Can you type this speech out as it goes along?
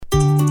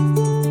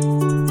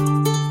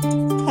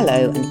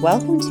Hello and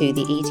welcome to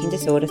the Eating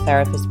Disorder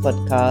Therapist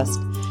podcast.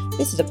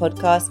 This is a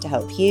podcast to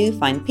help you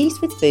find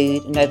peace with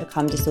food and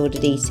overcome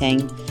disordered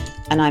eating.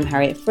 And I'm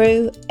Harriet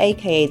Frew,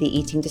 aka the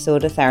Eating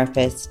Disorder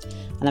Therapist.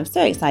 And I'm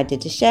so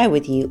excited to share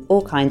with you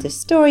all kinds of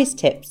stories,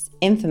 tips,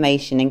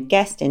 information and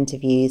guest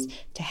interviews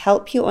to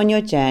help you on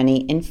your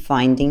journey in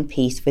finding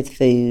peace with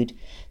food.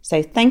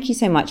 So thank you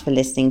so much for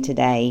listening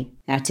today.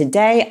 Now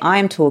today I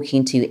am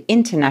talking to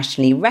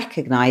internationally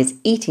recognised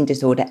eating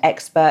disorder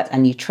expert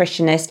and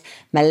nutritionist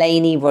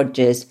Melainie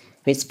Rogers,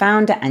 who is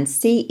founder and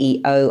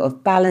CEO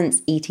of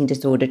Balance Eating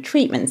Disorder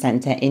Treatment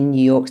Centre in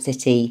New York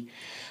City.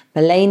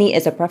 Melainie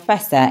is a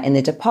professor in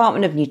the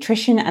Department of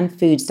Nutrition and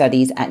Food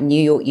Studies at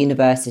New York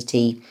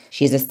University.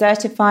 She is a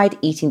certified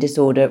eating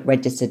disorder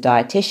registered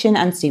dietitian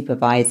and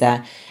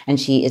supervisor, and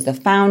she is the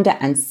founder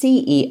and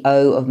CEO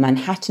of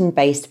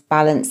Manhattan-based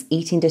Balance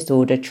Eating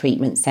Disorder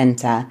Treatment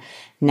Centre,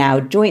 now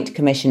Joint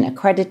Commission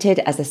accredited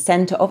as a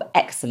Centre of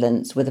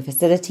Excellence with a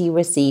facility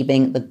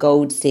receiving the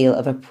Gold Seal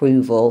of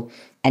Approval,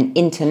 an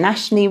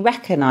internationally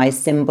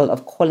recognised symbol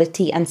of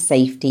quality and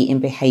safety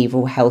in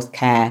behavioural health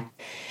care.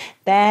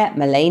 There,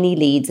 Melainie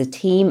leads a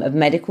team of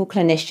medical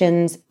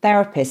clinicians,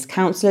 therapists,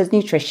 counsellors,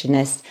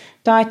 nutritionists,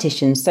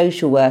 dietitians,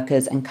 social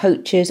workers and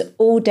coaches,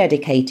 all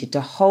dedicated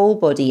to whole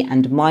body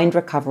and mind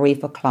recovery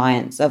for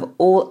clients of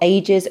all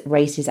ages,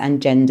 races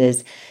and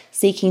genders,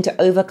 seeking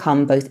to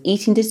overcome both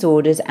eating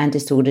disorders and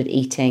disordered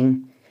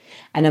eating.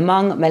 And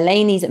among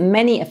Melainie's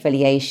many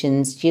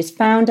affiliations, she is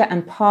founder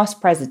and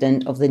past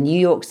president of the New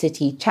York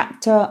City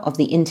chapter of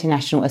the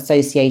International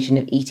Association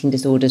of Eating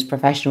Disorders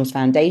Professionals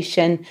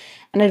Foundation,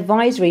 an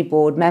advisory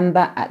board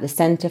member at the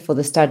Center for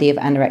the Study of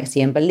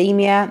Anorexia and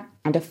Bulimia,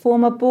 and a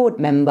former board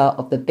member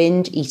of the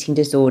Binge Eating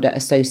Disorder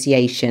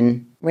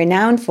Association.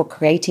 Renowned for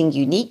creating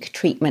unique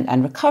treatment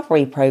and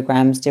recovery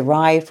programs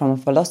derived from a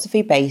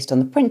philosophy based on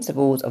the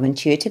principles of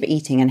intuitive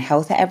eating and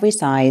health at every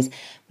size,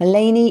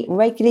 Melainie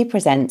regularly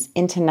presents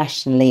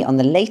internationally on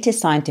the latest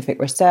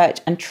scientific research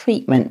and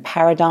treatment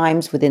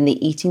paradigms within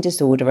the eating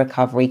disorder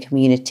recovery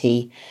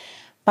community.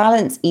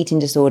 Balance eating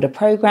disorder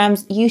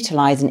programs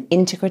utilize an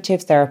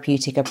integrative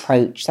therapeutic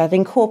approach that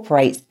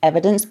incorporates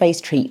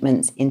evidence-based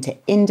treatments into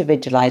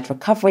individualized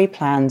recovery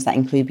plans that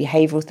include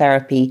behavioral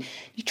therapy,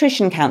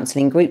 nutrition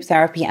counseling, group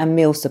therapy, and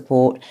meal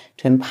support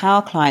to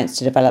empower clients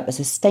to develop a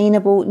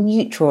sustainable,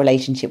 neutral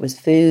relationship with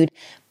food,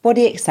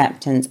 body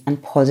acceptance,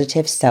 and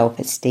positive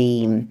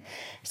self-esteem.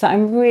 So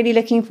I'm really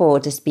looking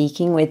forward to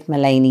speaking with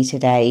Melainie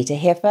today to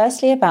hear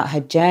firstly about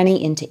her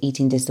journey into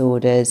eating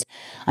disorders.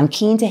 I'm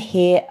keen to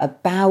hear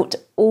about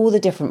all the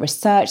different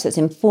research that's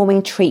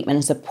informing treatment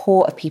and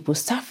support of people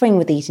suffering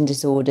with eating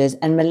disorders.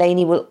 And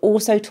Melainie will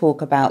also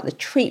talk about the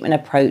treatment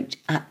approach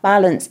at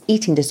Balance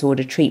Eating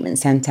Disorder Treatment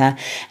Centre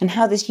and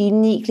how this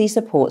uniquely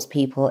supports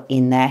people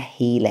in their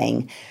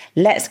healing.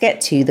 Let's get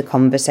to the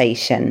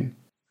conversation.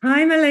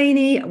 Hi,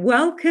 Melainie.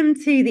 Welcome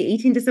to the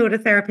Eating Disorder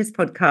Therapist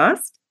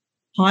podcast.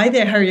 Hi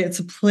there, Harriet. It's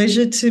a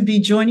pleasure to be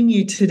joining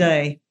you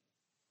today.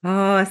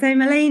 Oh, so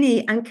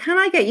Melainie, and can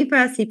I get you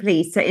firstly,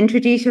 please, to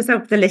introduce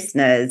yourself to the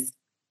listeners?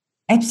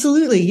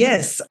 Absolutely,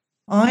 yes.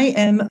 I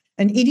am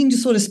an eating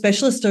disorder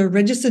specialist, a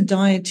registered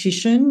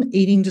dietitian,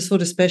 eating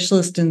disorder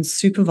specialist and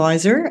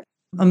supervisor.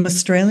 I'm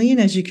Australian,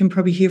 as you can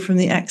probably hear from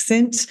the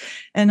accent,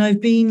 and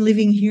I've been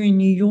living here in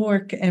New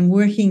York and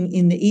working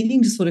in the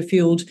eating disorder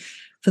field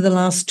for the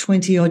last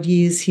 20-odd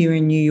years here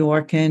in New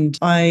York, and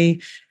I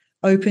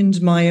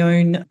opened my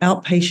own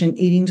outpatient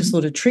eating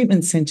disorder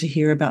treatment centre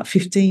here about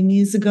 15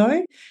 years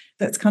ago.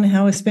 That's kind of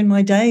how I spend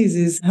my days,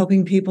 is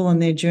helping people on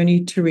their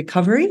journey to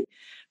recovery.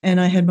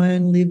 And I had my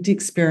own lived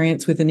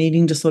experience with an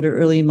eating disorder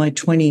early in my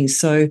 20s.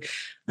 So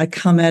I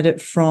come at it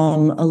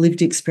from a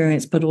lived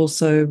experience, but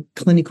also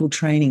clinical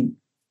training.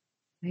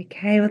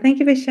 Okay, well, thank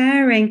you for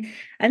sharing.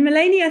 And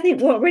Melainie, I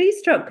think what really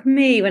struck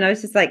me when I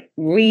was just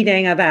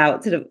reading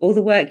about sort of all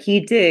the work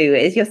you do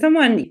is you've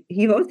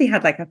obviously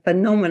had a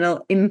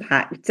phenomenal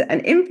impact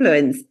and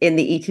influence in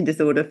the eating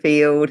disorder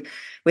field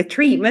with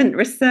treatment,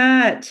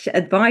 research,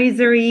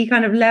 advisory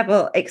kind of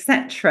level,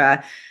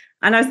 etc.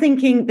 And I was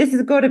thinking, this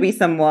has got to be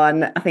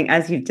someone, I think,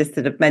 as you've just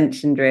sort of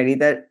mentioned, really,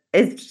 that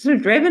is sort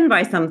of driven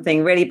by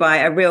something, really by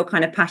a real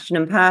kind of passion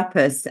and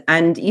purpose.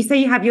 And you say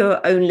you have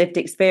your own lived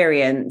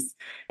experience.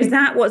 Is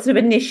that what sort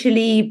of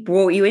initially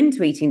brought you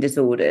into eating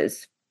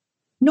disorders?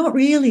 Not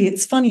really.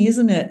 It's funny,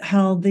 isn't it,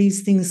 how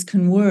these things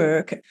can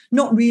work?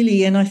 Not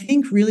really. And I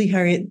think really,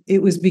 Harriet,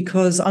 it was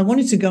because I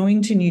wanted to go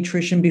into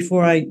nutrition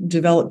before I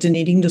developed an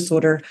eating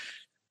disorder.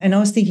 And I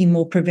was thinking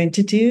more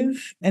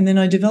preventative. And then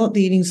I developed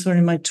the eating disorder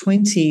in my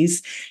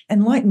 20s.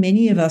 And like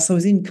many of us, I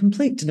was in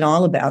complete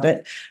denial about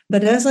it.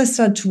 But as I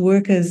started to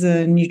work as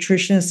a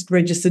nutritionist,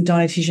 registered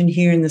dietitian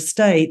here in the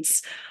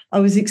States,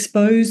 I was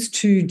exposed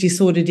to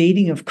disordered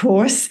eating, of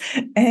course,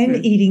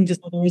 and eating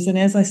disorders. And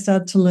as I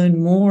started to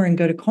learn more and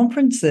go to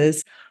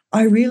conferences,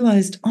 I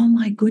realized, oh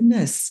my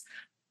goodness,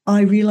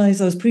 I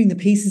realized I was putting the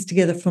pieces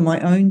together for my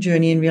own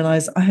journey and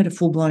realized I had a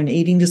full-blown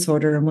eating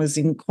disorder and was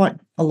in quite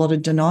a lot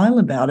of denial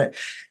about it.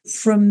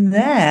 From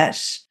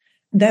that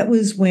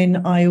was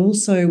when I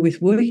also,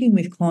 with working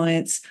with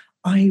clients,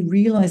 I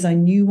realized I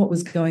knew what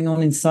was going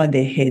on inside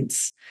their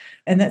heads.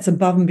 And that's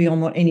above and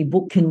beyond what any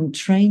book can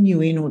train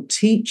you in or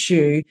teach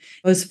you.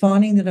 I was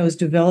finding that I was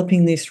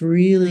developing this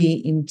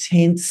really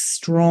intense,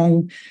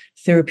 strong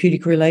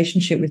therapeutic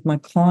relationship with my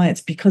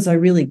clients because I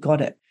really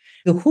got it.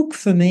 The hook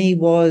for me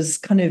was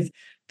kind of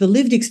the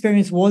lived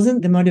experience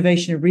wasn't the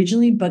motivation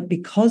originally, but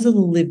because of the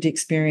lived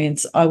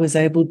experience, I was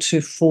able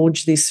to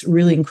forge this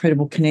really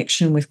incredible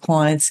connection with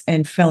clients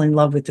and fell in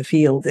love with the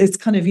field. It's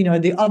kind of,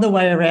 the other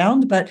way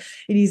around, but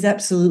it is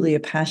absolutely a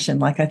passion.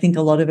 Like I think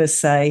a lot of us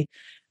say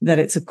that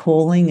it's a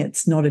calling,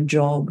 it's not a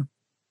job.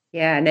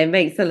 Yeah, and it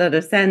makes a lot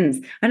of sense.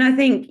 And I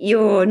think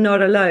you're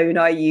not alone,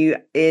 are you,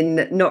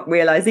 in not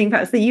realizing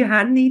perhaps that you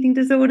had an eating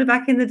disorder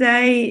back in the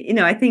day?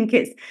 I think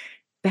it's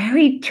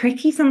very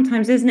tricky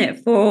sometimes, isn't it,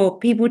 for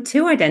people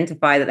to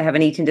identify that they have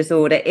an eating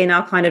disorder in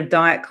our kind of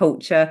diet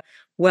culture,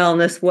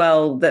 wellness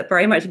world that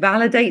very much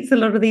validates a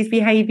lot of these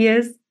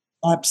behaviors.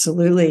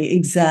 Absolutely,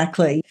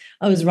 exactly.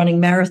 I was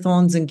running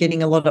marathons and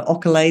getting a lot of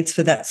accolades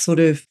for that sort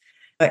of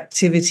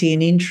activity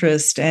and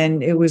interest.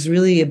 And it was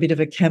really a bit of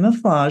a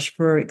camouflage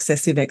for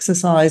excessive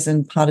exercise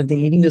and part of the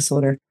eating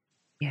disorder.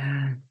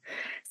 Yeah.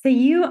 So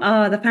you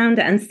are the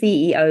founder and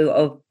CEO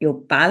of your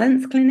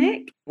Balance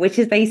Clinic, which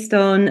is based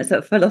on sort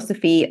of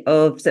philosophy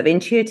of sort of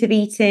intuitive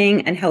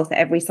eating and health at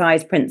every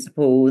size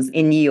principles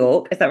in New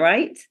York. Is that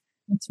right?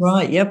 That's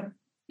right. Yep.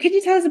 Could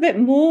you tell us a bit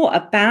more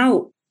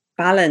about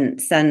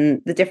balance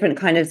and the different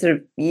kind of sort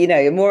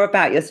of, more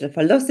about your sort of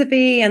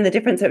philosophy and the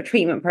different sort of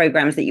treatment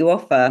programs that you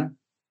offer?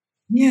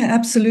 Yeah,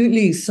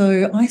 absolutely.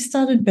 So I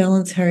started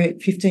Balance,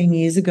 Harriet, 15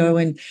 years ago.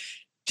 And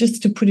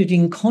just to put it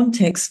in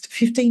context,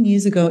 15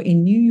 years ago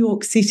in New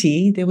York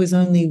City, there was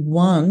only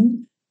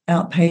one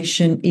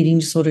outpatient eating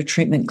disorder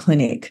treatment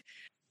clinic.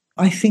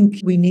 I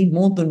think we need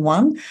more than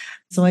one.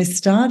 So I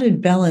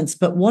started Balance.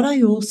 But what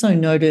I also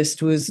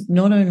noticed was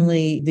not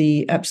only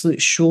the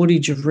absolute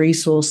shortage of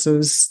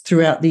resources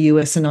throughout the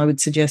US, and I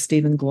would suggest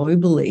even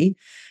globally,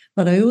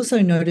 but I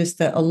also noticed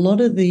that a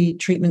lot of the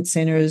treatment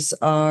centers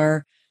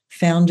are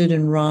founded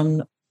and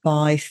run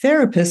by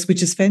therapists,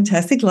 which is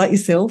fantastic, like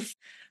yourself.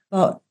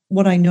 But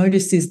what I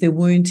noticed is there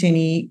weren't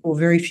any or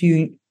very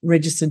few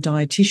registered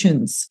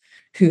dietitians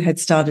who had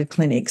started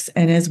clinics.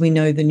 And as we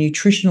know, the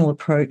nutritional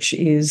approach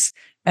is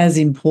as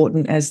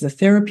important as the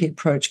therapy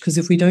approach, because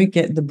if we don't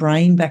get the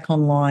brain back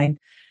online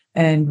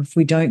and if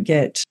we don't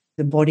get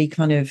the body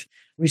kind of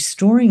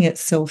restoring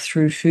itself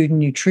through food and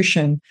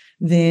nutrition,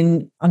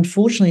 then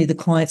unfortunately the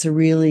clients are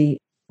really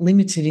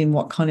limited in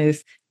what kind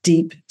of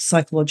deep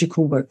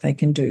psychological work they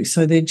can do.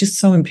 So they're just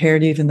so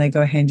imperative and they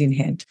go hand in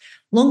hand.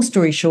 Long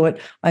story short,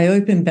 I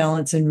opened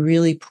Balance and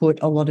really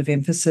put a lot of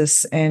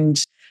emphasis on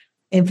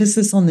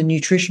the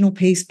nutritional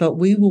piece, but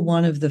we were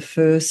one of the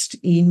first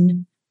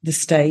in the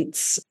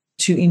States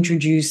to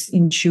introduce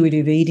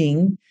intuitive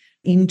eating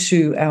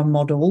into our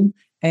model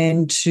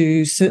and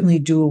to certainly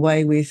do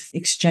away with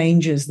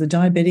exchanges, the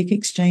diabetic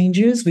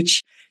exchanges,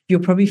 which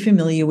you're probably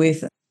familiar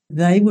with.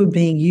 They were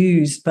being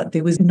used, but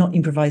there was not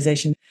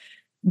improvisation.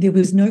 There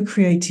was no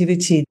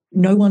creativity.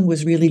 No one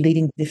was really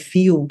leading the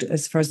field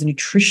as far as the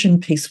nutrition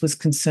piece was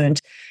concerned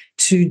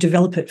to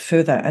develop it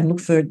further and look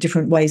for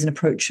different ways and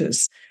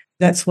approaches.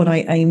 That's what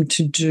I aimed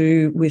to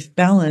do with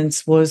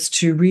Balance, was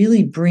to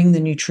really bring the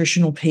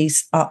nutritional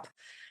piece up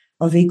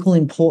of equal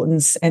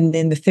importance. And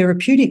then the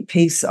therapeutic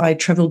piece, I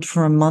traveled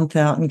for a month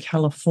out in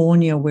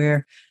California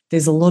where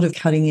there's a lot of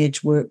cutting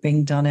edge work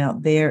being done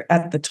out there.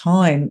 At the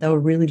time, they were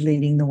really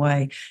leading the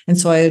way. And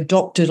so I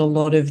adopted a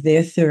lot of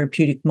their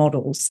therapeutic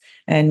models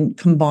and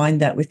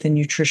combined that with the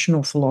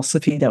nutritional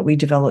philosophy that we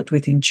developed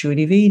with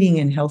intuitive eating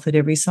and health at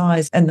every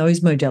size and those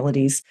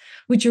modalities,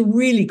 which are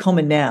really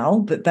common now,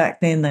 but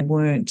back then they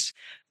weren't.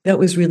 That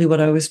was really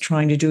what I was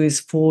trying to do, is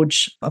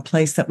forge a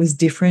place that was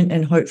different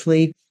and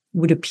hopefully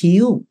would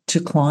appeal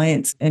to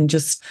clients and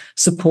just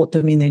support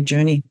them in their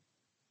journey.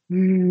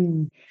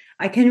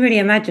 I can really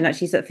imagine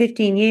actually sort of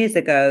 15 years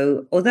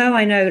ago, although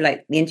I know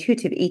like the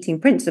intuitive eating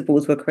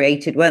principles were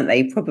created, weren't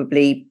they? Yes.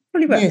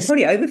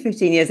 Probably over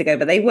 15 years ago,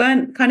 but they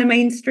weren't kind of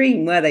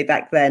mainstream, were they,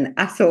 back then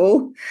at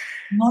all?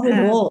 Not at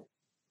Um, all.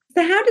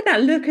 so how did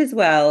that look as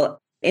well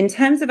in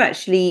terms of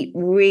actually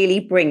really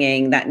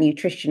bringing that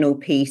nutritional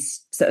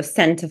piece sort of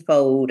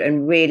centerfold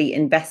and really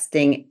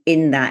investing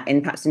in that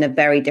in perhaps in a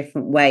very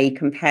different way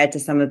compared to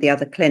some of the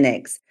other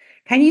clinics?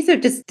 Can you sort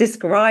of just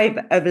describe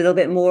a little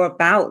bit more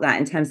about that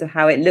in terms of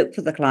how it looked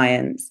for the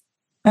clients?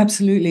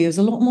 Absolutely. It was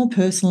a lot more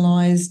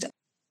personalized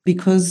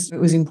because it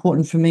was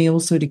important for me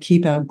also to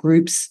keep our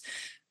groups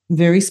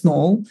very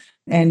small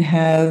and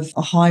have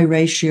a high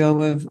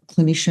ratio of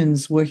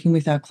clinicians working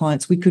with our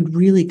clients. We could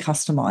really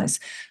customize.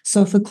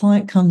 So if a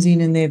client comes in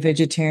and they're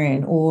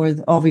vegetarian, or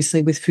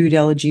obviously with food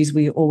allergies,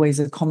 we always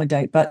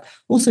accommodate, but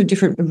also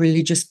different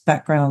religious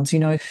backgrounds,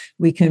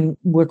 we can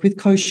work with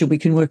kosher, we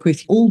can work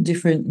with all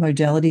different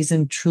modalities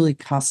and truly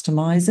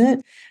customize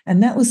it.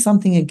 And that was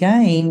something,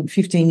 again,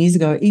 15 years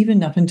ago,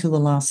 even up until the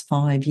last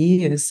 5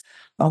 years,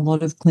 a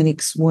lot of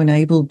clinics weren't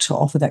able to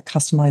offer that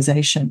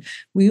customization.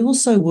 We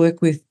also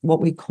work with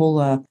what we call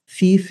a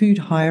fear food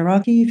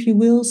hierarchy, if you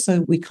will.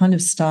 So we kind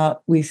of start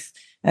with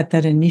at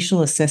that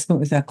initial assessment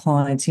with our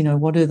clients,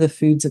 what are the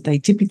foods that they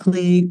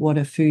typically eat? What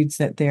are foods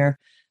that they're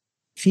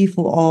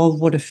fearful of?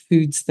 What are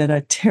foods that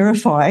are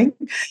terrifying?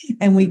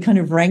 And we kind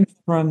of rank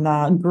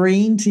from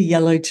green to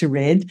yellow to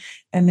red.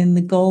 And then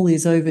the goal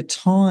is over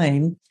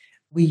time,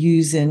 we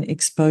use an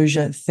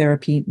exposure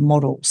therapy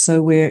model.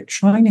 So we're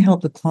trying to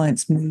help the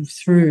clients move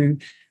through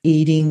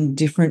eating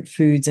different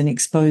foods and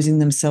exposing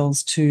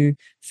themselves to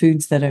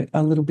foods that are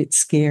a little bit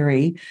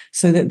scary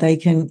so that they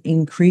can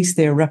increase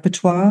their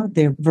repertoire,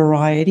 their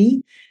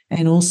variety.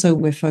 And also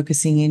we're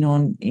focusing in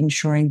on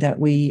ensuring that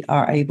we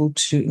are able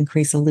to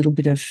increase a little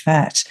bit of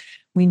fat.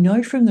 We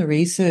know from the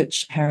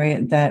research,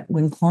 Harriet, that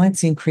when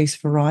clients increase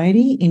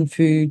variety in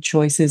food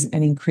choices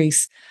and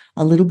increase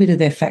a little bit of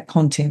their fat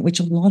content, which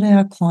a lot of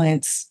our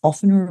clients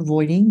often are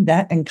avoiding,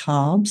 that and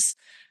carbs,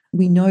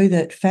 we know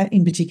that fat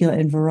in particular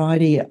and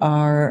variety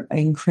are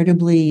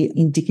incredibly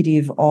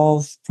indicative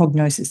of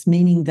prognosis,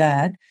 meaning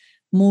that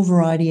more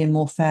variety and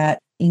more fat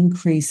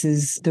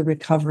increases the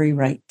recovery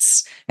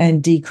rates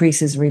and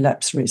decreases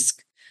relapse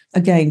risk.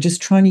 Again,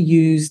 just trying to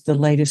use the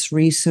latest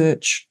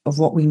research of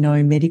what we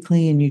know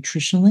medically and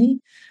nutritionally,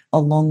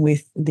 along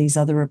with these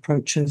other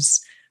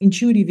approaches.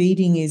 Intuitive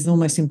eating is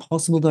almost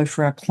impossible, though,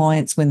 for our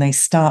clients when they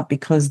start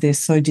because they're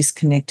so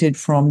disconnected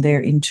from their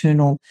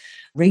internal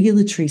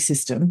regulatory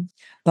system.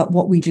 But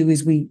what we do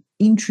is we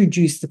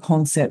introduce the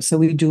concept. So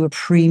we do a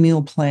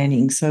pre-meal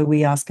planning. So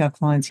we ask our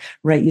clients,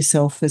 rate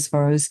yourself as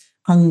far as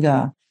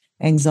hunger,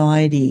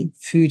 anxiety,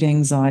 food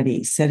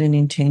anxiety, set an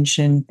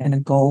intention and a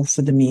goal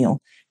for the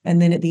meal.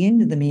 And then at the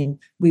end of the meal,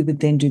 we would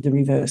then do the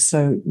reverse.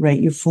 So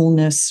rate your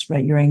fullness,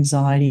 rate your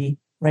anxiety,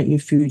 rate your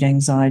food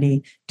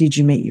anxiety. Did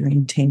you meet your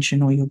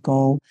intention or your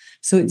goal?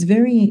 So it's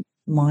very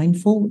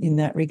mindful in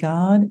that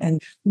regard. And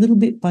little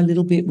bit by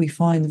little bit, we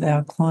find that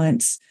our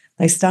clients,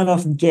 they start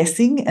off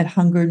guessing at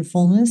hunger and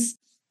fullness,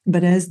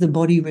 but as the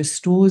body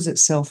restores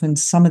itself and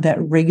some of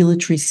that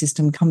regulatory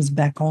system comes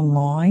back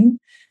online,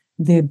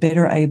 they're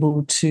better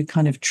able to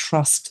kind of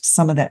trust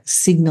some of that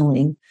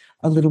signaling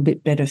a little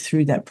bit better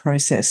through that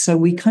process. So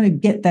we kind of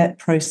get that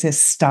process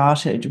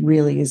started,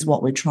 really, is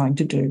what we're trying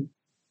to do.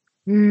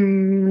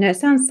 No, it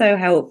sounds so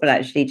helpful,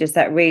 actually, just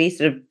that really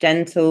sort of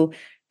gentle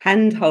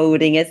hand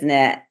holding, isn't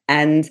it?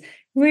 And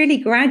really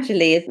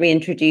gradually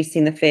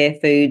reintroducing the fear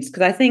foods,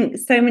 because I think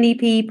so many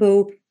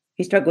people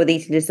who struggle with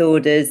eating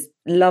disorders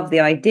love the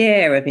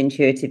idea of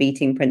intuitive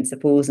eating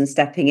principles and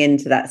stepping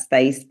into that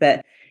space,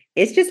 but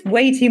it's just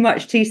way too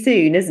much too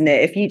soon, isn't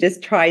it? If you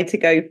just try to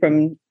go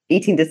from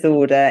eating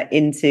disorder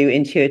into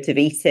intuitive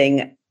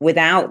eating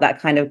without that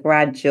kind of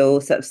gradual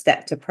sort of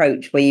stepped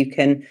approach where you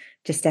can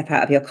just step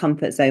out of your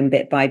comfort zone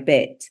bit by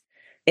bit.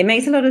 It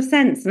makes a lot of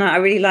sense. And I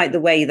really like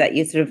the way that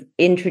you're sort of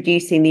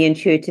introducing the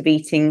intuitive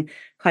eating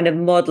kind of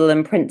model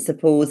and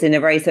principles in a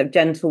very sort of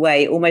gentle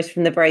way, almost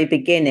from the very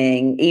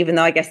beginning, even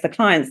though I guess the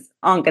clients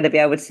aren't going to be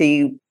able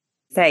to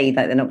say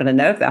that they're not going to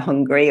know if they're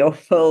hungry or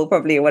full,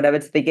 probably, or whatever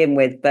to begin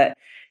with. But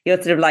you're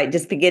sort of like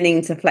just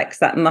beginning to flex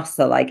that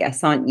muscle, I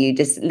guess, aren't you?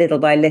 Just little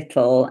by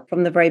little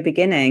from the very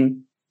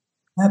beginning.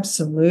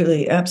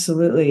 Absolutely,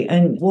 absolutely.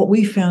 And what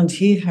we found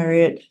here,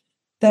 Harriet,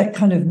 that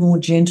kind of more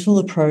gentle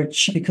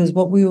approach, because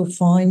what we were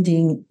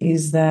finding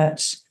is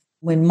that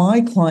when my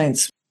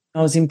clients,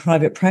 I was in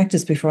private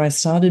practice before I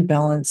started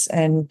Balance,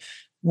 and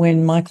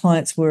when my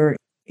clients were,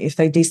 if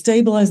they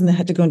destabilized and they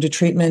had to go into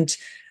treatment,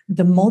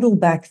 the model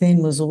back then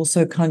was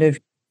also kind of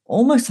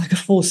almost like a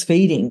force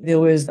feeding. There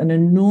was an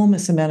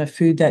enormous amount of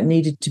food that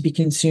needed to be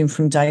consumed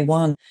from day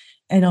one.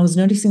 And I was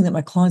noticing that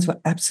my clients were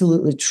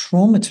absolutely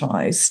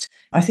traumatized.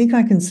 I think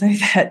I can say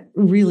that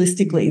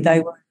realistically, they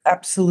were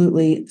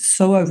absolutely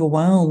so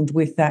overwhelmed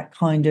with that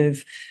kind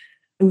of,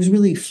 it was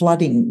really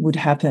flooding would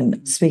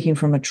happen. Speaking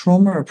from a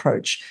trauma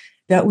approach,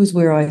 that was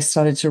where I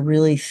started to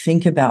really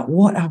think about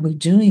what are we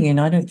doing? And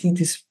I don't think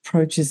this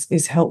approach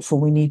is helpful.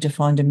 We need to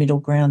find a middle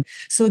ground.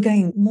 So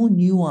again, more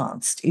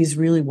nuanced is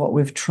really what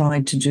we've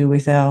tried to do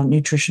with our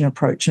nutrition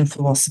approach and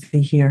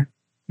philosophy here.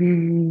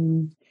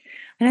 And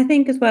I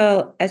think as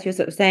well, as you're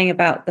sort of saying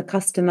about the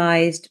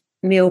customized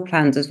meal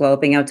plans as well,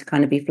 being able to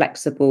kind of be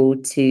flexible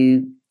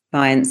to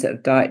clients' sort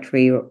of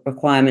dietary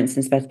requirements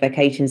and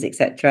specifications,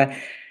 etc.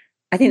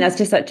 I think that's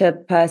just such a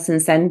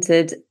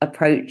person-centered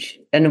approach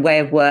and a way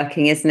of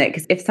working, isn't it?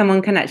 Because if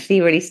someone can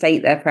actually really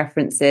state their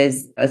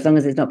preferences, as long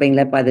as it's not being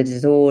led by the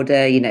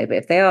disorder, but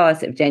if they are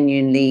sort of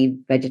genuinely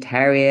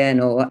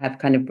vegetarian or have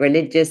kind of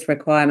religious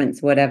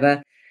requirements,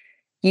 whatever,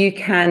 you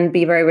can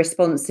be very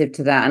responsive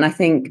to that. And I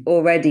think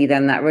already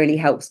then that really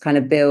helps kind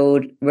of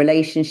build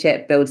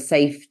relationship, build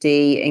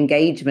safety,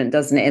 engagement,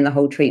 doesn't it, in the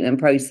whole treatment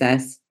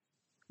process?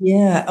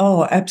 Yeah.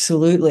 Oh,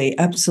 absolutely.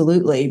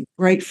 Absolutely.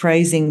 Great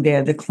phrasing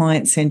there, the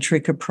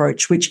client-centric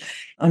approach, which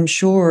I'm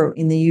sure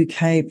in the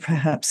UK,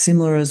 perhaps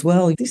similar as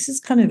well. This is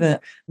kind of a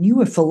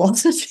newer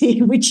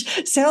philosophy,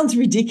 which sounds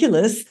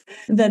ridiculous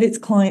that it's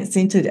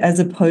client-centered as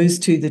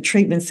opposed to the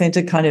treatment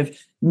center kind of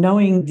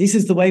knowing this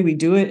is the way we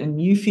do it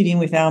and you fit in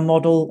with our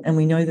model. And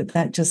we know that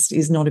that just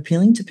is not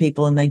appealing to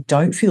people and they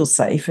don't feel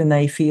safe and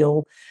they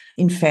feel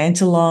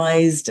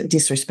infantilized,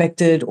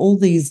 disrespected, all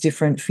these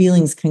different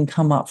feelings can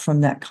come up from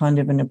that kind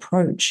of an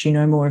approach,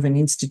 more of an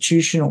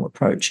institutional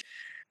approach.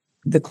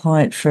 The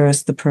client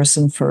first, the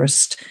person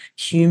first,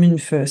 human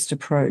first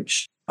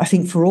approach. I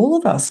think for all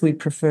of us, we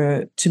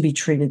prefer to be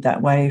treated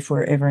that way if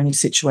we're ever in a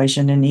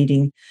situation and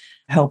needing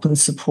help and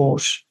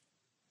support.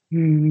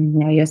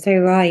 Yeah, you're so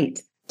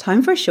right.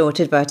 Time for a short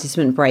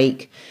advertisement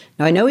break.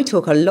 Now, I know we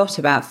talk a lot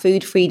about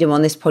food freedom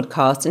on this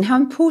podcast and how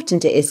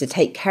important it is to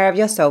take care of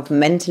yourself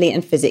mentally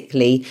and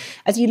physically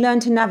as you learn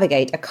to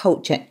navigate a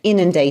culture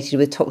inundated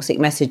with toxic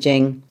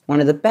messaging.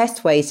 One of the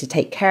best ways to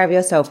take care of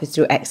yourself is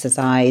through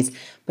exercise,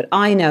 but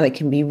I know it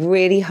can be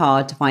really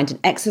hard to find an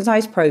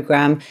exercise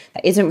program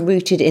that isn't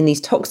rooted in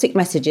these toxic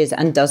messages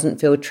and doesn't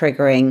feel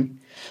triggering.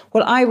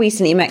 Well, I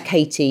recently met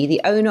Katie,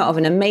 the owner of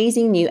an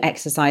amazing new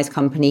exercise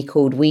company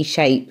called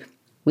WeShape.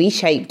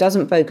 WeShape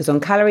doesn't focus on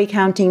calorie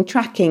counting,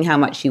 tracking how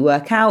much you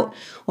work out,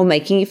 or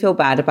making you feel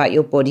bad about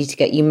your body to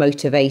get you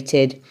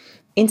motivated.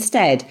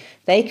 Instead,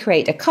 they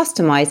create a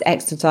customized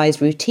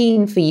exercise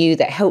routine for you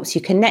that helps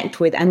you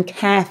connect with and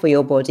care for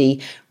your body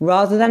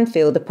rather than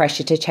feel the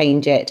pressure to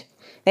change it.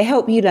 They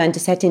help you learn to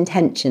set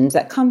intentions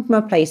that come from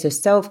a place of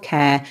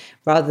self-care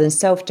rather than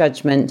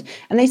self-judgment,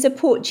 and they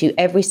support you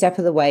every step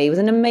of the way with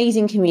an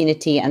amazing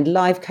community and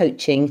live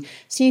coaching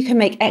so you can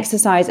make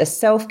exercise a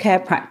self-care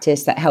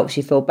practice that helps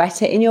you feel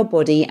better in your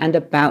body and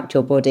about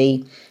your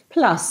body.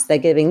 Plus, they're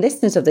giving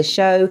listeners of the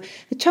show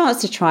the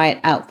chance to try it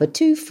out for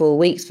 2 full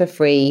weeks for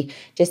free.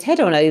 Just head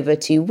on over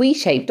to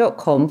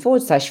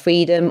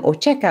weshape.com/freedom or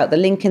check out the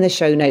link in the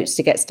show notes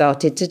to get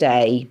started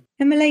today.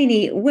 And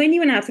Melainie, when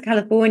you went out to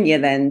California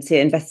then to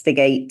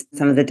investigate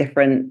some of the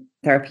different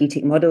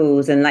therapeutic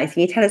models, and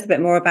can you tell us a bit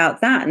more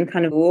about that and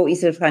kind of what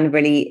you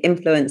really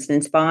influenced and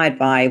inspired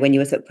by when you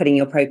were sort of putting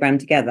your program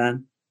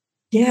together?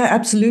 Yeah,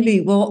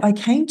 absolutely. Well, I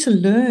came to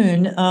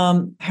learn,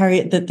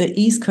 Harriet, that the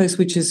East Coast,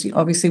 which is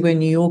obviously where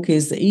New York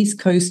is, the East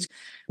Coast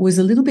was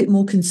a little bit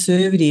more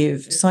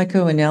conservative.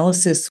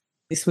 Psychoanalysis,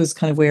 this was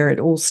kind of where it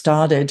all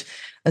started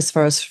as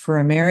far as for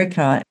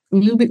America, a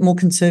little bit more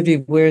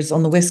conservative, whereas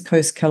on the West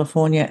Coast,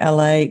 California,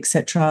 LA,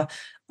 etc.,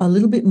 a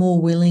little bit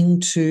more willing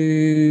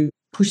to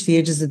push the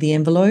edges of the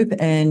envelope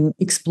and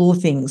explore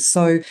things.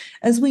 So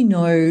as we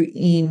know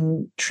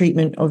in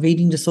treatment of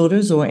eating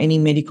disorders or any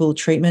medical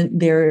treatment,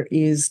 there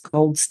is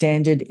gold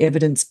standard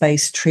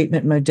evidence-based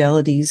treatment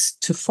modalities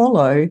to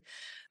follow.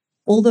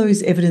 All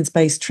those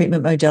evidence-based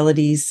treatment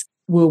modalities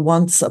were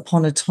once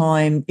upon a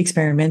time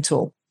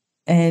experimental.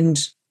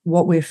 And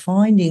what we're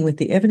finding with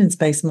the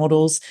evidence-based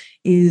models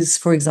is,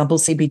 for example,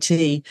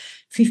 CBT,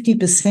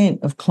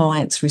 50% of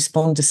clients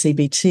respond to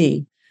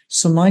CBT.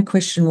 So my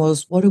question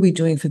was, what are we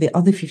doing for the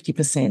other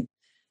 50%?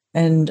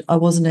 And I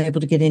wasn't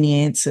able to get any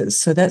answers.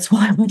 So that's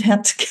why I went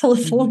out to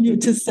California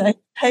to say,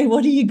 hey,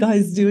 what are you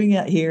guys doing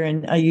out here?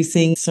 And are you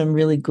seeing some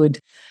really good,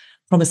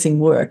 promising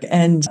work?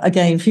 And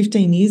again,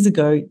 15 years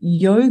ago,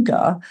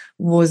 yoga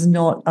was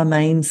not a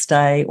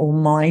mainstay, or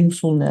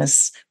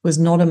mindfulness was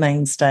not a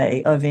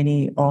mainstay of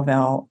any of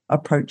our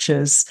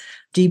approaches.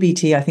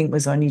 DBT, I think,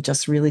 was only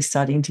just really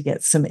starting to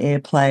get some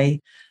airplay.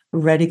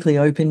 Radically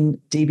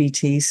open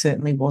DBT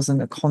certainly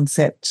wasn't a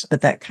concept,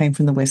 but that came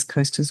from the West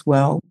Coast as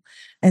well.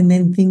 And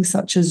then things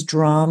such as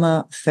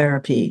drama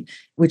therapy,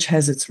 which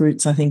has its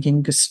roots, I think,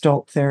 in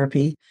Gestalt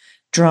therapy,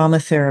 drama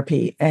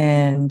therapy,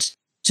 and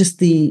just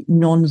the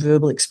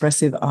non-verbal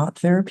expressive art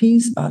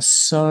therapies are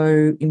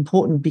so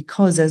important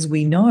because, as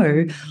we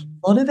know,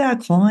 a lot of our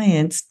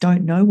clients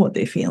don't know what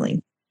they're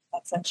feeling.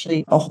 That's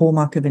actually a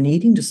hallmark of an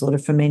eating disorder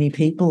for many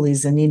people,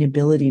 is an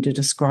inability to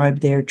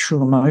describe their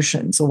true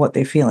emotions or what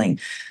they're feeling.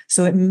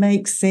 So it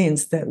makes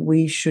sense that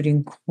we should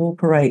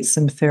incorporate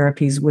some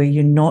therapies where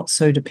you're not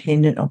so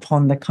dependent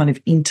upon the kind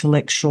of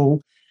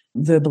intellectual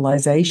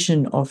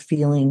verbalization of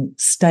feeling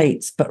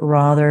states, but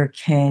rather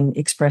can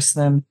express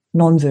them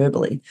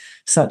non-verbally,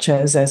 such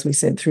as we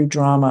said, through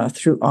drama,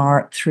 through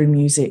art, through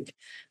music.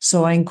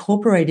 So I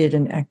incorporated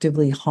and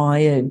actively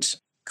hired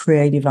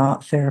creative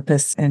art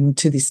therapists. And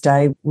to this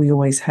day, we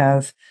always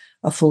have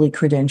a fully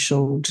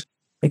credentialed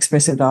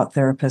expressive art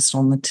therapist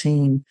on the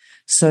team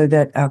so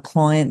that our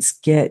clients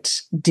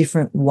get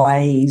different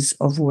ways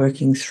of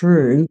working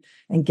through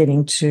and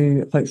getting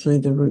to hopefully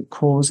the root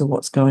cause of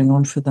what's going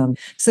on for them.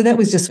 So that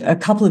was just a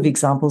couple of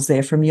examples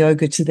there, from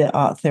yoga to the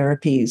art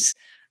therapies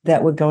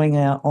that were going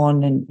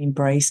on and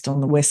embraced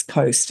on the West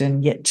Coast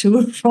and yet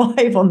to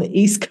arrive on the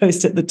East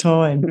Coast at the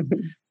time.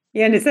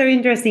 Yeah, and it's so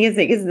interesting,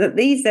 isn't it? Because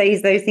these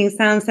days those things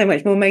sound so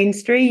much more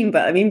mainstream.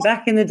 But I mean,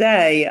 back in the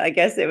day, I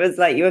guess it was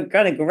like you were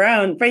kind of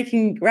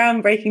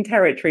groundbreaking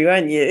territory,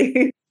 weren't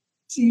you?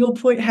 To your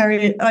point,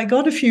 Harriet, I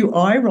got a few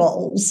eye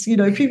rolls.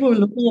 People were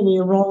looking at me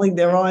and rolling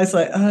their eyes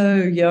like,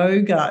 oh,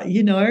 yoga,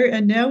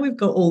 and now we've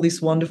got all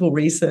this wonderful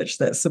research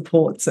that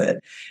supports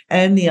it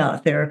and the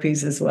art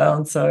therapies as well.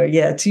 And so,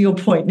 yeah, to your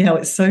point, now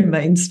it's so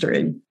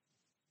mainstream.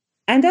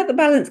 And at the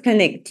Balance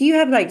Clinic, do you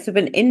have like sort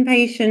of an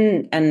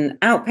inpatient and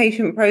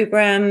outpatient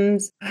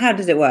programs? How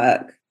does it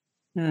work?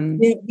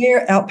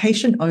 We're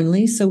outpatient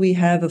only. So we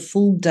have a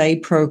full day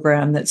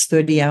program that's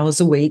 30 hours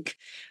a week,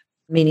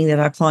 meaning that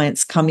our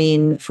clients come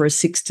in for a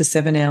 6 to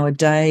 7 hour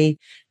day.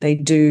 They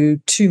do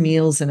 2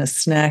 meals and a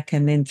snack,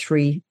 and then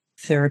 3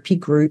 therapy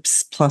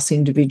groups plus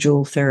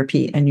individual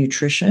therapy and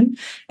nutrition.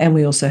 And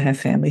we also have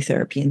family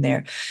therapy in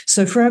there.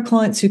 So for our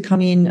clients who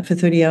come in for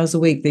 30 hours a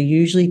week, they're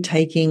usually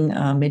taking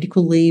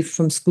medical leave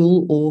from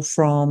school or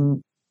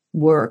from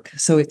work.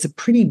 So it's a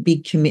pretty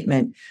big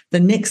commitment. The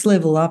next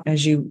level up,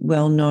 as you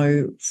well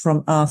know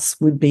from us,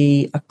 would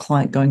be a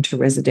client going to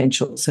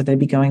residential. So they'd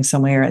be going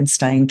somewhere and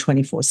staying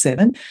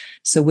 24/7.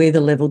 So we're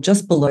the level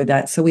just below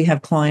that. So we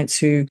have clients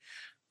who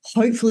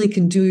hopefully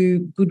can do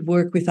good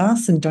work with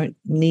us and don't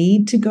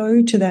need to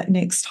go to that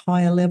next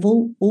higher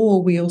level.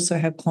 Or we also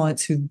have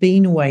clients who've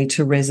been away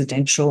to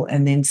residential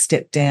and then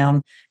step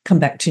down, come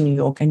back to New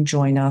York and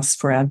join us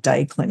for our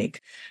day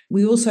clinic.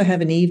 We also have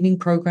an evening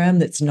program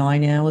that's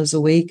 9 hours a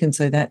week. And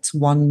so that's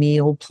 1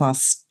 meal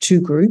plus 2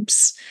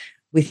 groups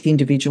with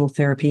individual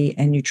therapy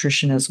and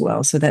nutrition as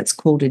well. So that's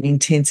called an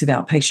intensive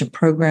outpatient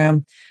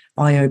program,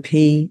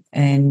 IOP,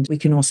 and we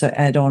can also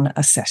add on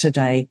a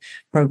Saturday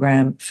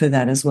program for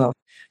that as well.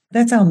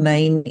 That's our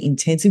main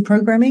intensive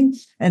programming.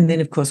 And then,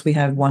 of course, we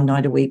have 1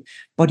 night a week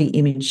body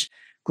image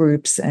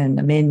groups and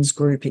a men's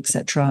group,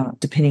 etc.,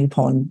 depending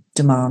upon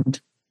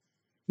demand.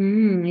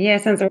 Yeah,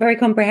 sounds very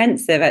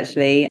comprehensive,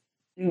 actually.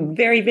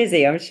 Very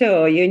busy, I'm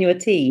sure, you and your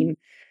team.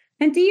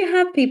 And do you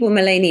have people,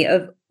 Melainie,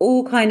 of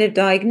all kind of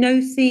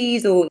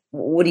diagnoses, or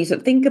what do you sort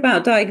of think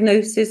about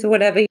diagnosis or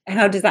whatever?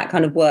 How does that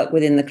kind of work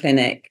within the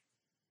clinic?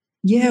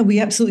 Yeah, we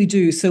absolutely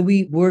do. So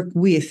we work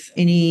with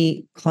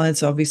any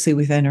clients, obviously,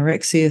 with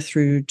anorexia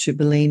through to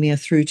bulimia,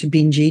 through to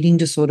binge eating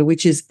disorder,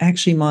 which is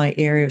actually my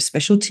area of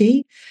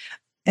specialty.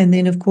 And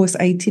then, of course,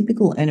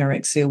 atypical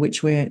anorexia,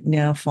 which we're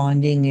now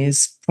finding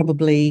is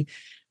probably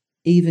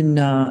even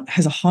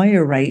has a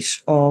higher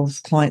rate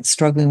of clients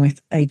struggling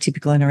with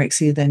atypical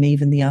anorexia than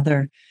even the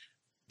other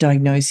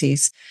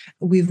diagnoses.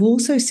 We've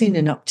also seen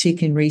an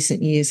uptick in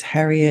recent years,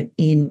 Harriet,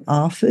 in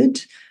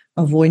ARFID,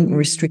 avoidant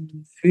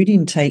restricted food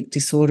intake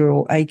disorder,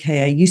 or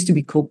AKA used to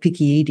be called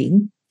picky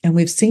eating. And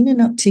we've seen an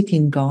uptick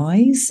in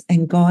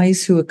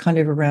guys who are kind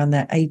of around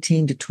that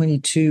 18 to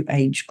 22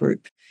 age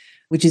group,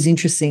 which is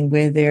interesting,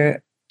 where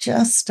they're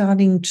just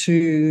starting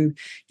to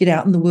get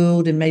out in the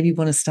world and maybe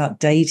want to start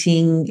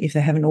dating if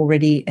they haven't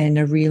already, and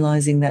are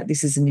realizing that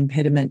this is an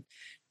impediment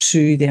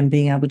to them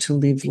being able to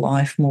live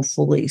life more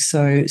fully.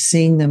 So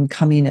seeing them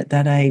come in at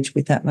that age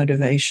with that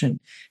motivation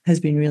has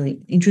been really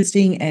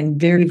interesting and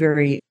very,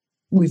 very,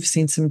 we've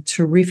seen some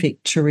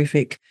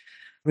terrific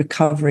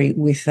recovery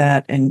with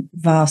that and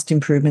vast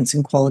improvements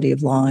in quality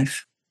of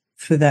life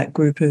for that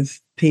group of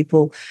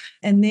people.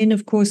 And then,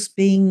 of course,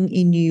 being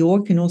in New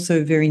York and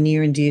also very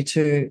near and dear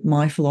to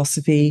my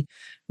philosophy,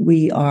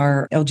 we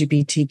are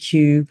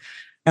LGBTQ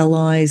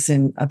allies,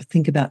 and I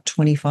think about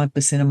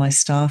 25% of my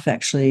staff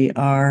actually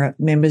are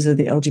members of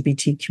the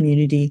LGBT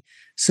community.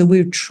 So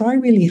we try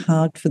really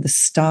hard for the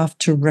staff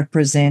to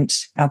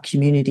represent our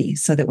community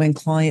so that when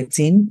clients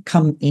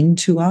come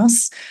into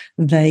us,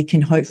 they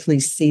can hopefully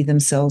see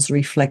themselves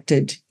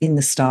reflected in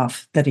the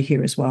staff that are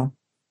here as well.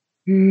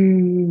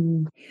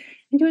 And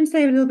do you want to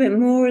say a little bit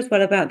more as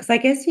well about, because I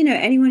guess,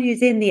 anyone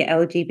who's in the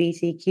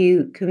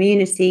LGBTQ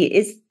community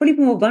is probably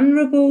more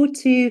vulnerable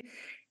to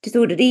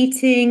disordered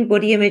eating,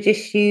 body image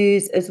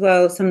issues as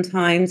well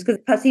sometimes, because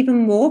perhaps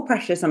even more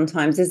pressure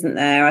sometimes, isn't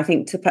there? I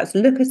think to perhaps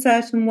look a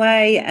certain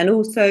way, and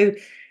also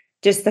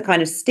just the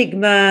kind of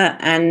stigma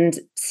and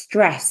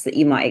stress that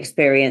you might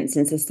experience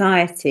in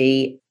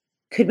society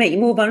could make you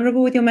more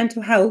vulnerable with your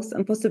mental health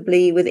and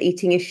possibly with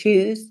eating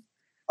issues.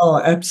 Oh,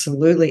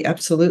 absolutely.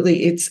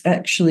 Absolutely. It's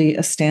actually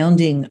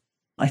astounding.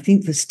 I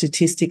think the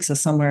statistics are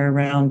somewhere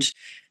around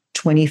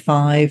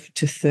 25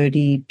 to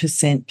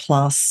 30%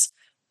 plus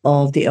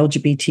of the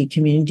LGBT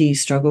community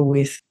struggle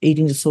with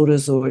eating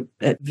disorders, or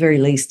at very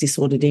least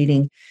disordered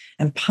eating.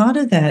 And part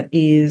of that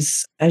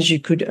is, as you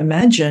could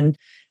imagine,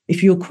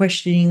 if you're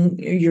questioning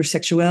your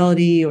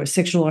sexuality or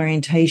sexual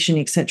orientation,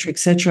 et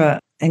cetera,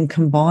 and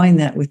combine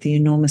that with the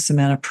enormous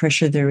amount of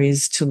pressure there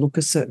is to look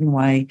a certain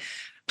way,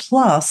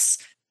 plus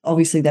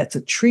obviously that's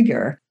a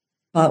trigger,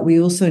 but we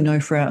also know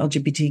for our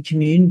LGBT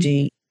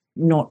community,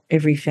 not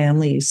every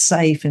family is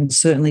safe, and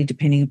certainly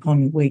depending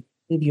upon where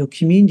your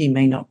community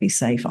may not be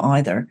safe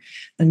either.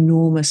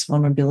 Enormous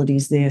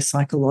vulnerabilities there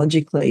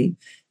psychologically.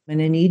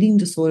 And an eating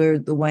disorder,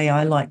 the way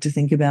I like to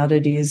think about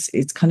it is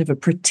it's kind of a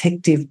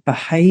protective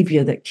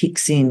behavior that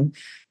kicks in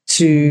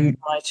to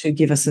try to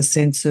give us a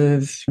sense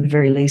of, at the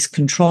very least,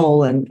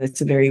 control. And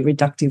it's a very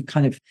reductive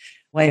kind of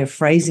way of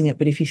phrasing it.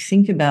 But if you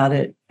think about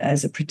it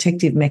as a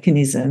protective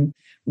mechanism,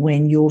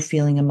 when you're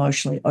feeling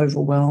emotionally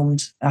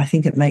overwhelmed. I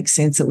think it makes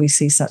sense that we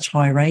see such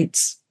high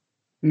rates.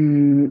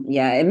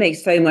 Yeah, it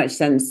makes so much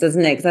sense,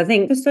 doesn't it? Because I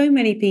think for so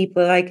many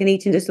people, like an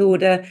eating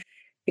disorder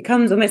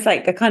becomes almost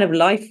like a kind of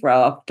life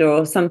raft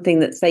or something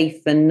that's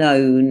safe and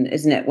known,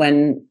 isn't it?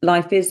 When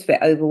life is a bit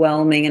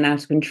overwhelming and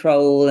out of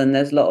control and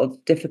there's a lot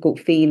of difficult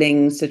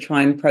feelings to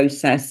try and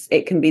process,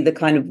 it can be the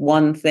kind of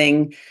one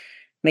thing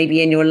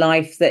maybe in your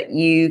life that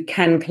you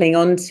can cling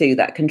on to,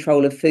 that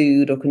control of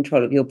food or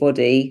control of your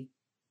body.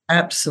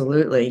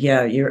 Absolutely.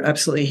 Yeah, you're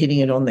absolutely hitting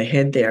it on the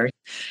head there.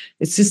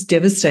 It's just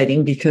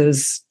devastating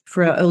because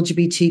for our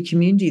LGBT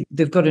community,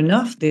 they've got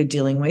enough they're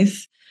dealing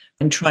with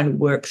and trying to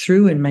work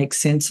through and make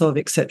sense of,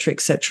 et cetera, et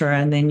cetera.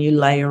 And then you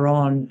layer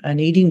on an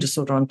eating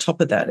disorder on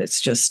top of that.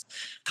 It's just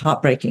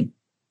heartbreaking.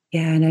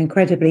 Yeah, and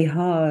incredibly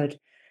hard.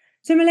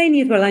 So,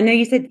 Melainie, as well, I know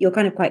you said you're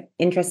kind of quite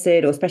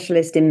interested or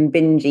specialist in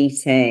binge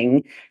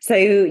eating. So,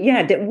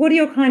 yeah, what are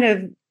your kind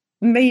of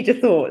major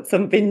thoughts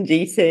on binge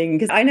eating?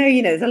 Because I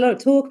know, there's a lot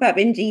of talk about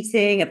binge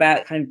eating,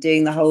 about kind of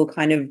doing the whole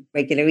kind of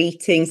regular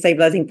eating,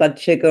 stabilizing blood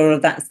sugar, all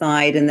of that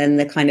side, and then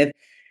the kind of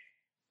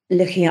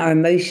looking at our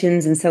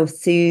emotions and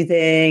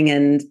self-soothing,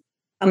 and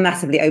I'm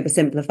massively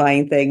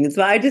oversimplifying things.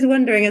 But I'm just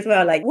wondering as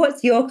well, like,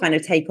 what's your kind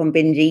of take on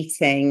binge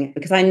eating?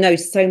 Because I know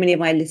so many of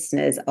my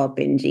listeners are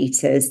binge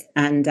eaters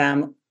and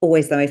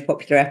always the most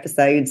popular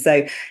episodes.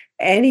 So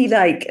any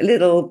like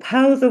little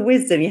pearls of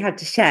wisdom you had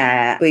to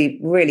share, we're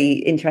really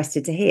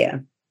interested to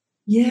hear.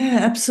 Yeah,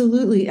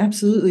 absolutely.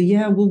 Absolutely.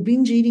 Yeah. Well,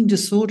 binge eating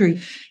disorder,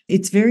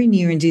 it's very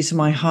near and dear to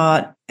my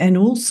heart. And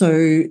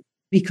also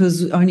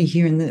because only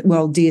here in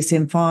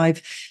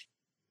DSM-5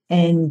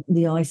 and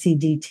the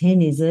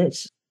ICD-10, is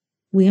it?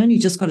 We only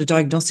just got a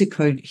diagnostic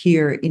code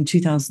here in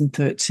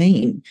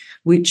 2013,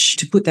 which,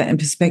 to put that in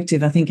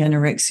perspective, I think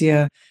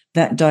anorexia,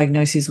 that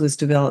diagnosis was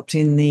developed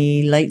in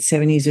the late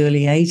 70s,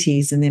 early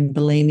 80s, and then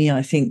bulimia,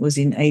 I think, was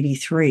in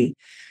 83.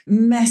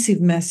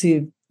 Massive,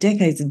 massive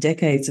decades and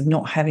decades of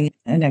not having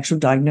an actual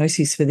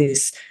diagnosis for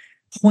this.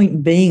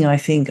 Point being, I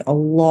think, a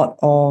lot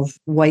of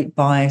weight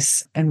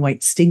bias and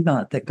weight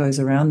stigma that goes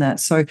around that.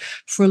 So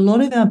for a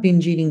lot of our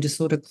binge eating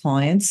disorder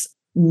clients,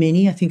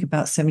 many, I think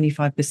about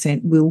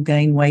 75%, will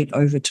gain weight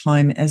over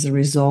time as a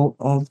result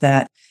of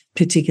that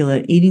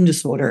particular eating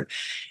disorder.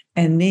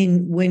 And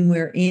then when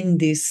we're in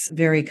this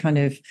very kind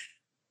of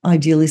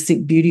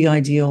idealistic beauty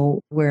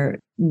ideal where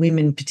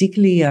women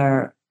particularly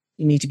are,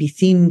 you need to be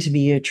thin to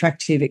be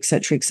attractive, et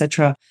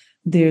cetera,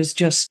 there's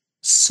just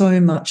so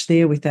much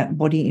there with that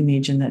body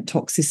image and that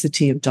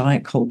toxicity of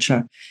diet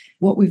culture.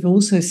 What we've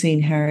also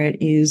seen, Harriet,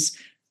 is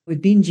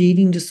with binge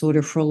eating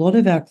disorder, for a lot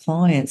of our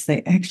clients,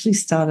 they actually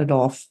started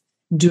off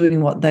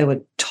doing what they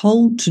were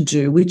told to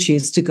do, which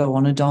is to go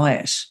on a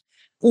diet.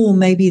 Or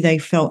maybe they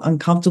felt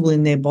uncomfortable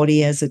in their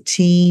body as a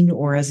teen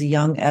or as a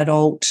young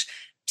adult,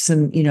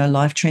 some,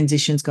 life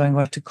transitions, going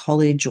off to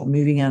college or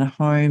moving out of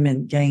home,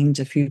 and gained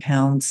a few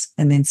pounds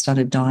and then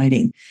started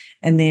dieting.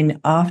 And then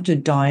after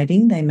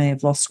dieting, they may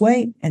have lost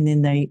weight and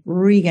then they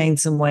regain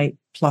some weight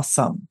plus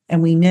some.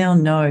 And we now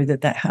know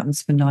that that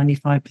happens for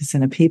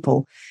 95% of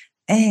people.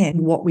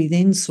 And what we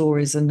then saw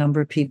is a number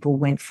of people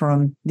went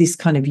from this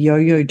kind of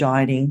yo-yo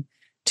dieting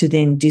to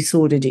then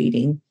disordered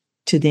eating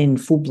to then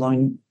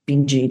full-blown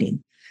binge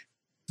eating.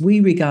 We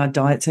regard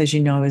diets, as you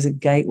know, as a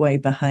gateway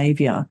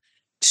behavior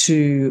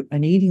to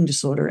an eating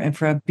disorder. And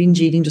for our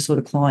binge eating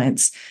disorder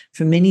clients,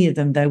 for many of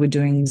them, they were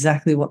doing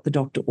exactly what the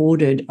doctor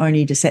ordered,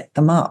 only to set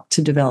them up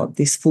to develop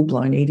this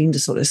full-blown eating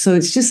disorder. So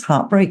it's just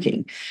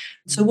heartbreaking.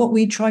 So what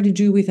we try to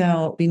do with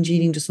our binge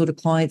eating disorder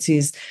clients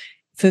is,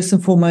 first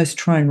and foremost,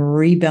 try and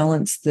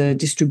rebalance the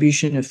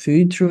distribution of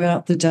food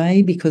throughout the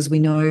day, because we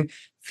know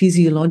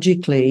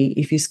physiologically,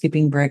 if you're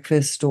skipping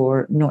breakfast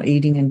or not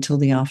eating until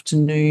the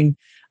afternoon,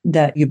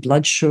 that your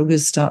blood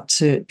sugars start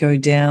to go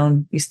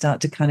down. You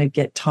start to kind of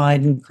get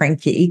tired and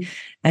cranky.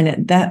 And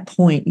at that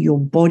point, your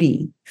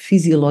body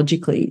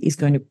physiologically is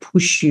going to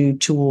push you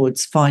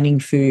towards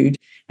finding food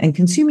and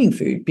consuming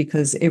food,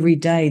 because every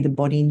day the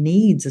body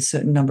needs a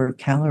certain number of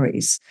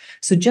calories.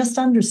 So just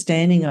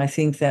understanding, I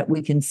think, that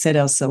we can set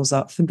ourselves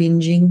up for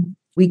binging.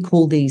 We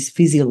call these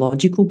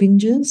physiological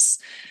binges.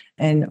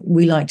 And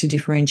we like to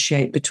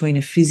differentiate between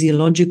a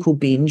physiological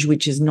binge,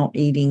 which is not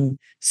eating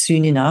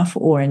soon enough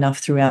or enough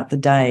throughout the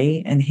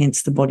day, and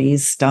hence the body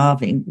is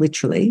starving,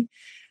 literally.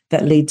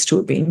 That leads to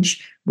a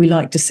binge. We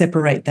like to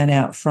separate that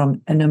out from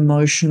an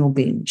emotional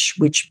binge,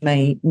 which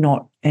may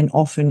not and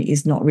often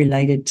is not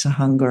related to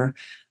hunger.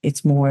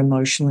 It's more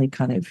emotionally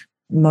kind of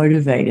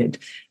motivated.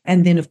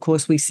 And then, of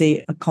course, we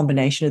see a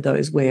combination of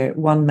those where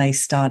one may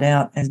start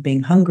out as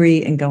being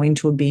hungry and go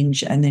into a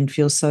binge and then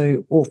feel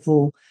so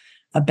awful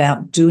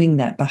about doing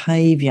that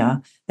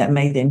behavior that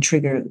may then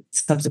trigger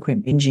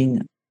subsequent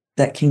binging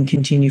that can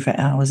continue for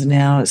hours and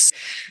hours.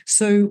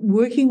 So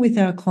working with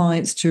our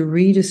clients to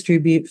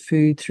redistribute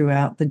food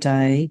throughout the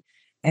day,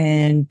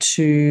 and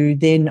to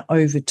then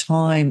over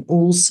time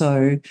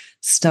also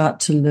start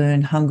to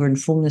learn hunger and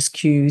fullness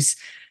cues.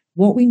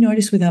 What we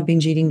notice with our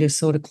binge eating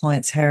disorder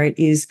clients, Harriet,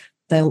 is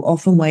they'll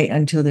often wait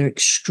until they're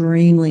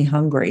extremely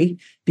hungry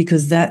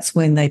because that's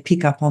when they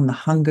pick up on the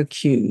hunger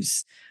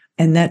cues.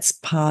 And that's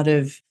part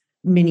of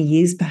many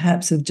years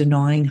perhaps of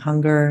denying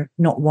hunger,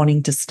 not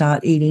wanting to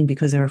start eating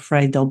because they're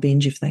afraid they'll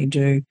binge if they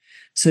do.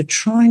 So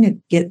trying to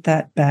get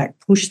that back,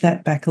 push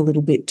that back a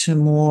little bit to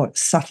more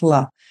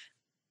subtler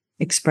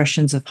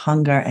expressions of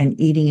hunger and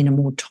eating in a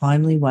more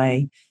timely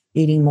way,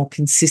 eating more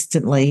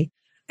consistently.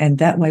 And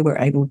that way we're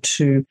able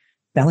to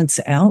balance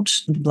out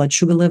the blood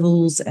sugar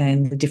levels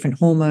and the different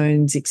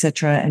hormones,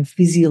 etc., and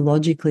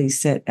physiologically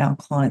set our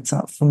clients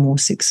up for more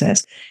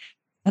success.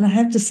 And I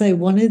have to say,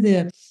 one of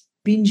the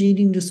binge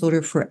eating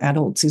disorder for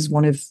adults is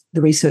one of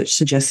the research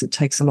suggests it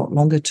takes a lot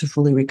longer to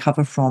fully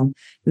recover from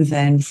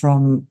than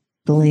from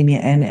bulimia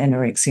and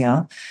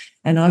anorexia.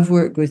 And I've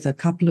worked with a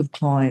couple of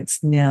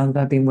clients now that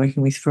I've been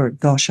working with for,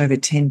 over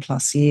 10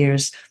 plus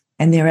years.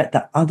 And they're at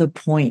the other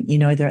point,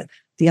 they're at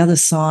the other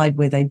side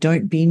where they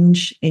don't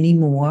binge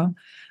anymore.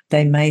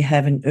 They may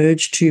have an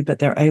urge to, but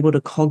they're able to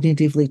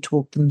cognitively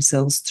talk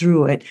themselves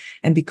through it.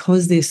 And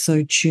because they're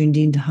so tuned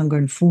into hunger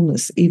and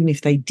fullness, even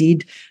if they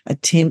did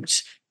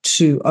attempt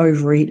to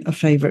overeat a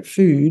favorite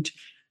food,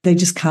 they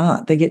just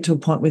can't. They get to a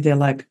point where they're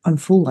like, I'm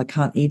full, I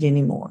can't eat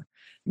anymore,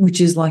 which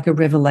is like a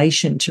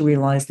revelation to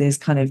realize there's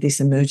kind of this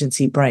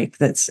emergency brake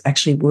that's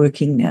actually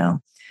working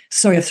now.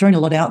 Sorry, I've thrown a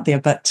lot out there,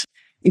 but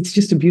it's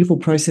just a beautiful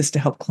process to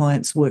help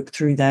clients work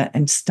through that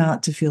and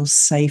start to feel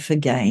safe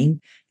again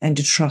and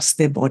to trust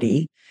their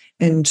body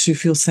and to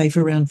feel safe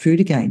around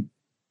food again.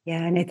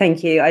 Yeah, no,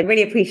 thank you. I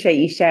really appreciate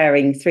you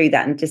sharing through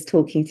that and just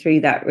talking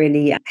through that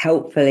really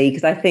helpfully,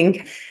 because I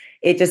think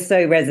it just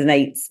so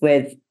resonates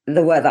with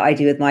the work that I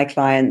do with my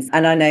clients.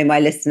 And I know my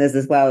listeners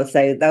as well.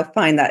 So they'll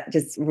find that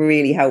just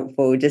really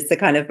helpful just to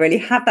kind of really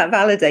have that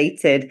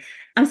validated.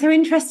 I'm so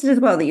interested as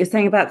well that you're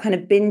saying about kind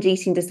of binge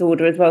eating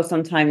disorder as well.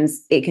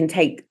 Sometimes it can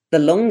take the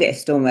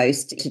longest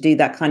almost to do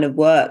that kind of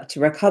work to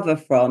recover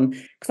from.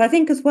 Because I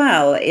think as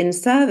well in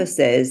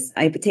services,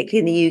 particularly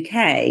in the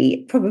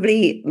UK,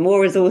 probably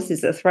more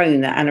resources are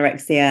thrown at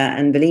anorexia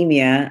and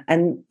bulimia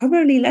and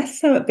probably less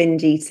so at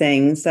binge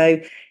eating. So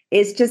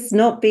it's just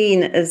not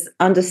been as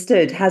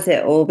understood, has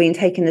it, or been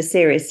taken as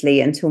seriously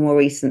until more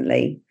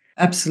recently?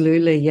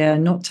 Absolutely, yeah.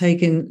 Not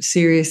taken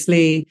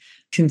seriously,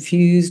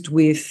 confused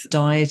with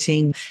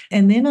dieting.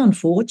 And then,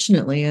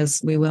 unfortunately,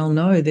 as we well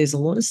know, there's a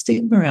lot of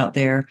stigma out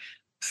there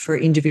for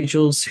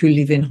individuals who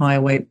live in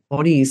higher weight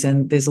bodies.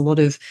 And there's a lot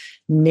of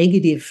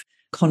negative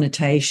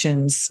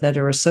connotations that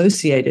are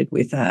associated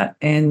with that,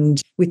 and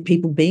with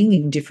people being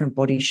in different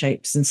body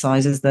shapes and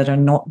sizes that are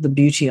not the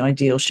beauty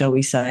ideal, shall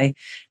we say.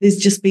 There's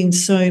just been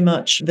so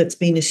much that's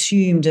been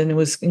assumed, and it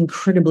was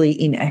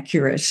incredibly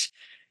inaccurate.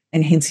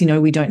 And hence,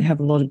 we don't have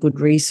a lot of good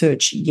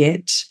research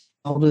yet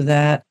of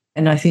that.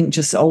 And I think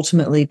just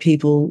ultimately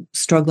people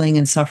struggling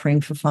and suffering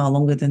for far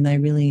longer than they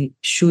really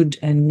should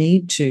and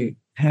need to,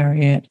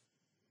 Harriet.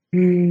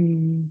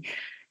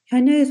 I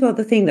know as well,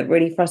 the thing that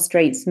really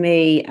frustrates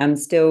me, I'm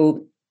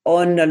still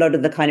on a lot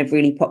of the kind of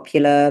really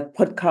popular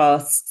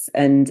podcasts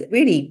and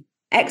really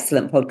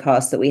excellent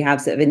podcasts that we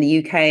have sort of in the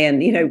UK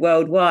and,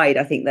 worldwide.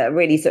 I think that are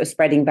really sort of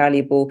spreading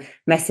valuable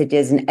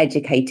messages and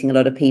educating a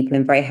lot of people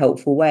in very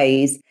helpful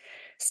ways.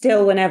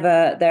 Still,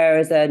 whenever there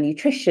is a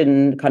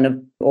nutrition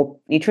or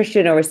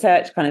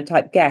research kind of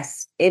type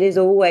guest, it is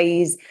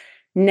always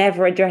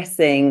never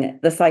addressing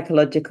the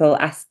psychological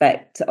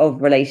aspect of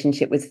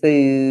relationship with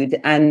food.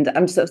 And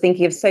I'm sort of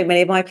thinking of so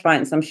many of my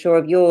clients, I'm sure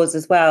of yours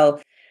as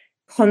well,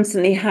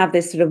 constantly have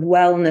this sort of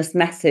wellness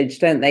message,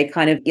 don't they?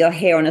 Kind of, you'll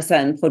hear on a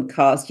certain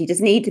podcast, you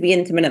just need to be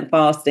intermittent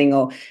fasting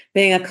or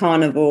being a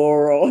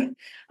carnivore, or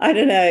I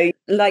don't know,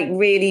 like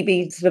really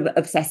be sort of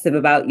obsessive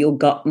about your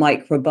gut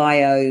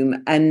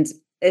microbiome. And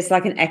it's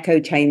like an echo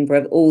chamber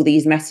of all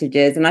these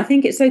messages. And I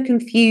think it's so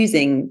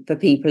confusing for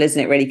people,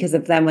 isn't it, really? Because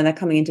of them, when they're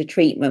coming into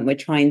treatment, we're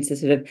trying to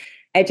sort of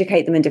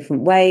educate them in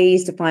different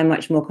ways, to find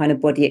much more kind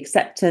of body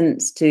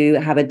acceptance, to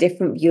have a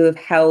different view of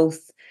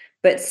health.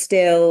 But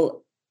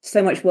still,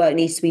 so much work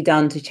needs to be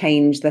done to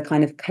change the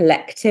kind of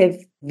collective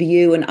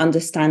view and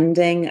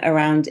understanding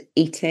around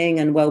eating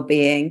and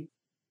well-being.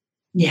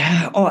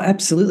 Yeah, oh,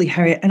 absolutely,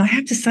 Harriet. And I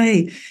have to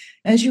say,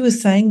 as you were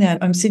saying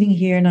that, I'm sitting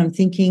here and I'm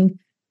thinking,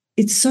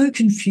 it's so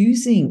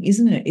confusing,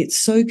 isn't it? It's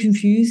so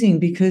confusing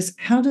because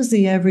how does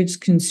the average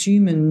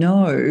consumer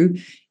know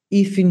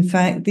if, in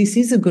fact, this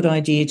is a good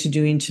idea to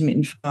do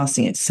intermittent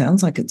fasting? It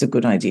sounds like it's a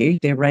good idea.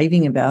 They're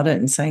raving about it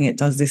and saying it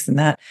does this and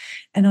that.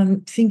 And I'm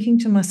thinking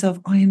to myself,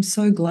 I am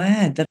so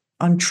glad that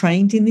I'm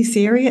trained in this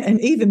area. And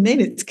even then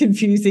it's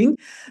confusing.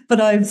 But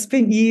I've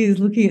spent years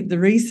looking at the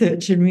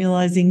research and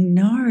realizing,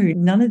 no,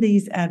 none of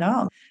these add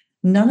up.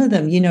 None of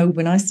them.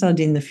 When I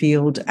started in the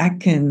field,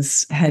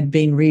 Atkins had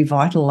been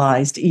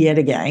revitalized yet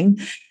again.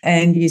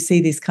 And you see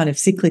this kind of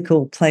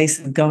cyclical place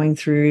of going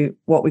through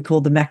what we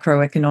call the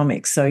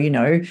macroeconomics.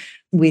 So,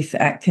 with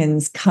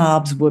Atkins,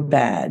 carbs were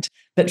bad,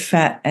 but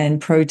fat and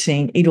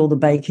protein, eat all the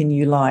bacon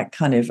you like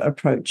kind of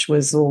approach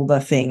was all the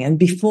thing. And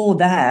before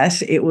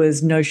that, it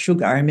was no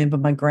sugar. I remember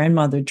my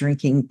grandmother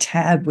drinking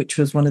Tab, which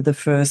was one of the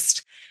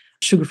first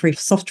sugar-free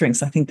soft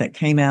drinks, I think, that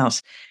came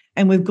out.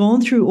 And we've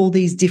gone through all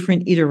these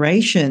different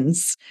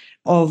iterations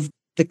of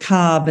the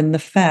carb and the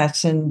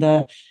fat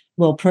and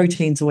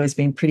protein's always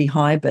been pretty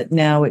high, but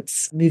now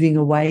it's moving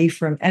away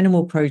from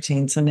animal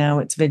protein. So now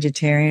it's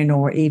vegetarian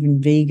or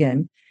even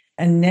vegan.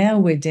 And now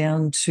we're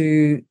down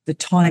to the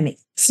timing.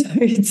 So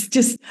it's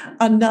just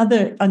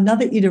another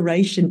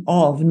iteration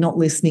of not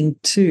listening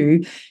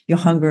to your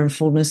hunger and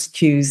fullness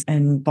cues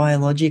and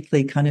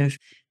biologically kind of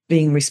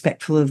being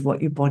respectful of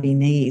what your body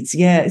needs.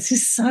 Yeah, it's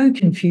just so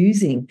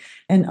confusing.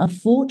 And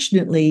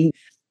unfortunately,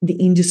 the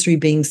industry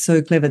being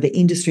so clever, the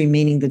industry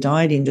meaning the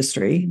diet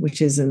industry,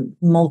 which is a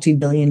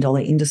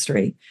multi-billion-dollar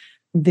industry,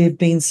 they've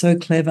been so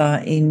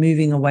clever in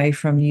moving away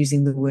from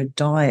using the word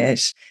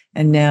diet.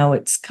 And now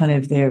it's kind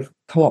of, they've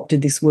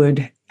co-opted this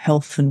word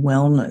health and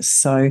wellness.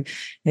 So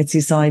it's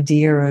this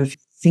idea of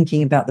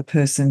thinking about the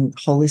person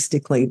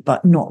holistically,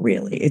 but not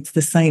really. It's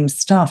the same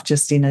stuff,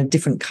 just in a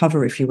different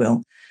cover, if you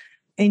will.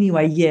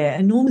 Anyway, yeah,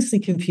 enormously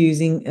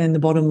confusing. And the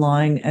bottom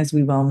line, as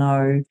we well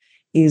know,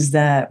 is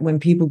that when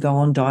people go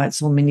on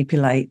diets or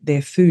manipulate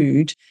their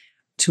food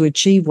to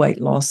achieve weight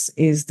loss,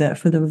 is that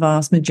for the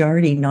vast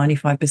majority,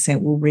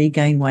 95% will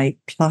regain weight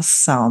plus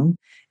some.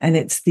 And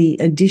it's the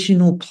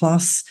additional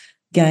plus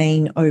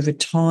gain over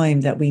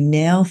time that we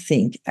now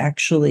think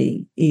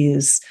actually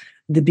is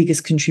the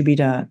biggest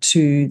contributor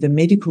to the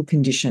medical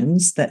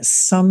conditions that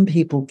some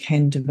people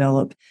can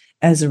develop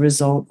as a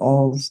result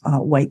of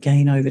weight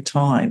gain over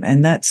time.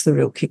 And that's the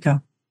real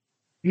kicker.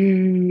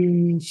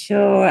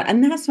 Sure.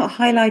 And that's not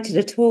highlighted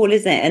at all,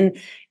 is it? And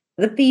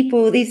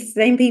these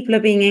same people are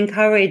being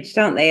encouraged,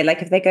 aren't they?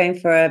 Like if they're going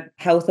for a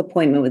health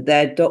appointment with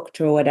their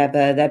doctor or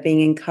whatever, they're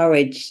being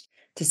encouraged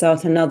to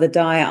start another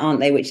diet, aren't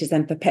they? Which is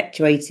then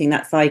perpetuating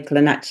that cycle.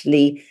 And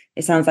actually,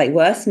 it sounds like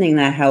worsening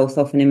their health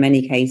often in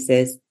many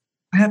cases.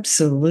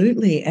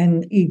 Absolutely.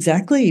 And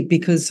exactly,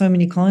 because so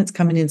many clients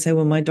come in and say,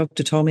 well, my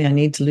doctor told me I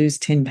need to lose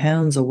 10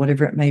 pounds or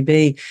whatever it may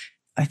be.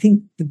 I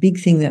think the big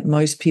thing that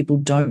most people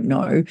don't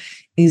know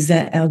is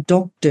that our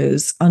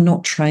doctors are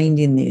not trained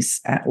in this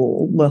at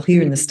all. Well,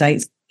 here in the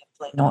States,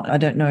 definitely not. I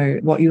don't know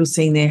what you're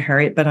seeing there,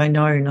 Harriet, but I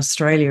know in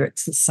Australia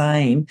it's the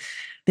same.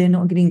 They're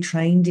not getting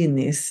trained in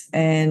this.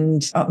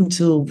 And up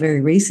until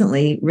very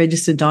recently,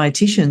 registered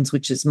dietitians,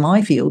 which is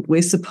my field,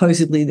 we're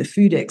supposedly the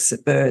food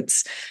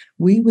experts,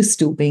 we were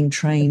still being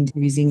trained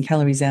using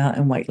calories out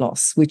and weight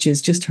loss, which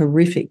is just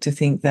horrific to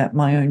think that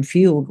my own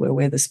field, where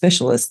we're the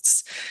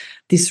specialists,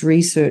 this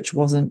research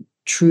wasn't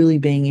truly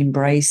being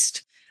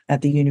embraced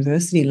at the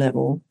university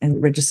level.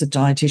 And registered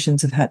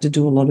dietitians have had to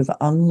do a lot of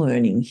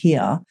unlearning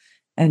here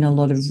and a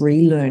lot of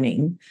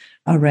relearning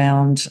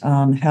around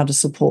how to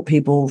support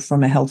people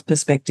from a health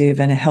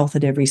perspective, and a health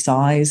at every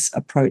size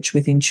approach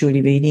with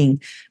intuitive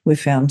eating we've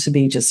found to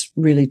be just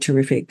really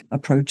terrific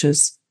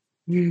approaches.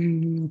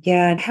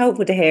 Yeah,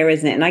 helpful to hear,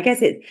 isn't it? And I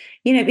guess it's,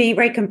 being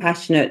very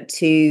compassionate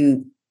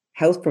to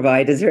health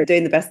providers who are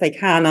doing the best they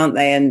can, aren't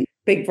they? And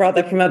Big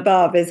Brother from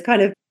above is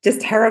kind of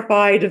just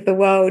terrified of the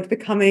world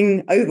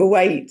becoming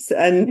overweight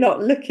and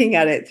not looking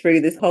at it through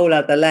this whole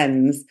other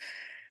lens.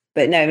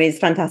 But no, I mean, it's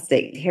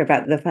fantastic to hear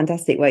about the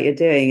fantastic work you're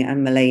doing,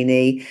 and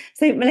Melainie.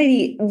 So,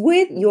 Melainie,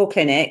 with your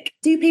clinic,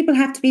 do people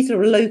have to be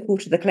sort of local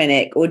to the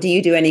clinic, or do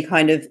you do any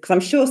kind of? Because I'm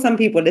sure some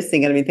people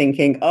listening are going to be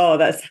thinking, "Oh,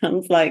 that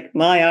sounds like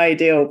my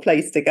ideal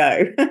place to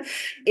go."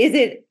 Is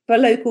it for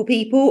local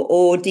people,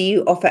 or do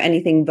you offer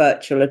anything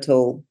virtual at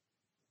all?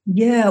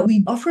 Yeah,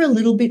 we offer a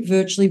little bit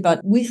virtually,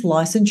 but with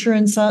licensure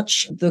and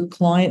such, the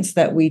clients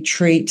that we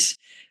treat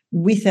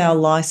with our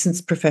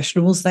licensed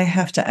professionals, they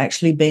have to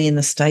actually be in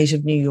the state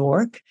of New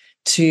York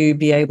to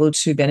be able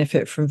to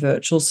benefit from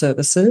virtual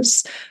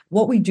services.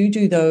 What we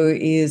do though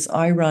is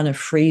I run a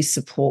free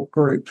support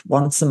group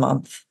once a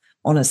month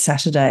on a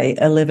Saturday,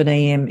 11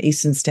 a.m.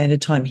 Eastern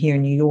Standard Time here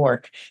in New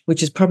York,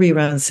 which is probably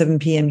around 7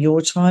 p.m.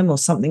 your time or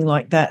something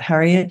like that,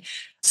 Harriet.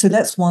 So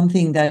that's one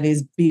thing that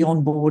is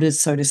beyond borders,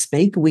 so to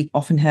speak. We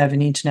often have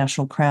an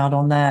international crowd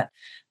on that.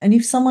 And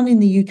if someone in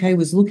the UK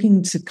was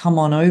looking to come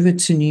on over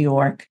to New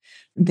York,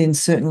 then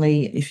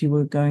certainly if you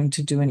were going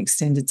to do an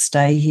extended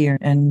stay here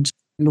and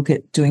look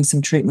at doing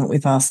some treatment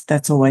with us,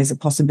 that's always a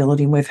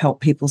possibility. And we've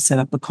helped people set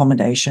up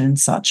accommodation and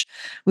such.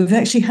 We've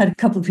actually had a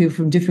couple of people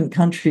from different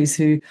countries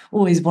who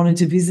always wanted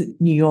to visit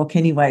New York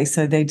anyway.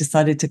 So they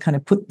decided to kind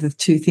of put the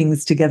two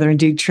things together and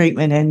do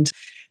treatment and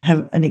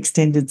have an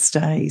extended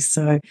stay.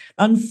 So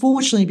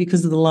unfortunately,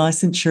 because of the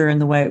licensure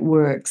and the way it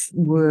works,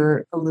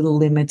 we're a little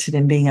limited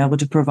in being able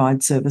to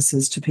provide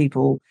services to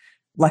people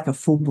like a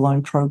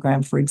full-blown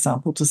program, for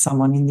example, to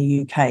someone in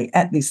the UK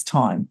at this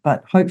time.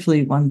 But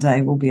hopefully one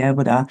day we'll be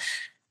able to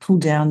pull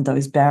down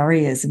those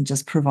barriers and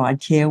just provide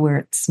care where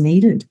it's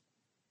needed.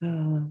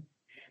 Oh.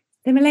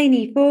 So,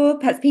 Melainie, for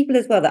perhaps people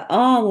as well that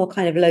are more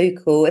kind of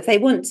local, if they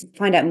want to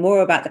find out more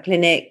about the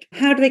clinic,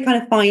 how do they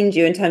kind of find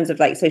you in terms of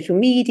like social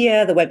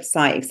media, the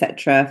website,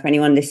 etc., for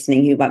anyone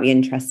listening who might be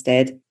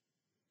interested?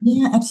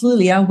 Yeah,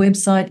 absolutely. Our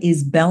website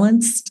is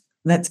Balanced.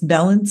 That's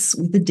balance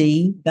with a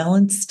D,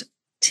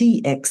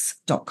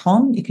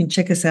 balancedtx.com. You can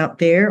check us out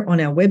there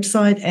on our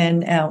website,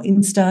 and our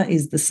Insta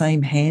is the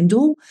same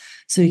handle.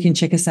 So you can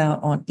check us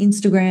out on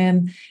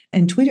Instagram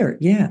and Twitter.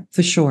 Yeah,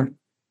 for sure.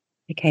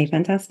 Okay,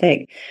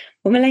 fantastic.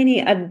 Well,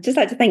 Melainie, I'd just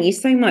like to thank you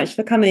so much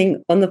for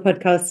coming on the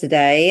podcast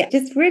today.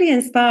 Just really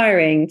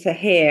inspiring to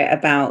hear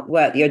about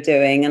work you're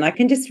doing. And I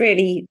can just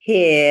really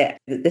hear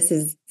that this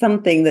is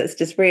something that's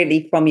just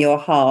really from your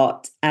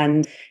heart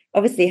and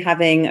obviously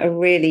having a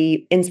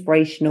really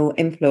inspirational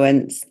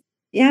influence.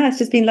 Yeah, it's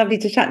just been lovely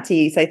to chat to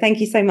you. So thank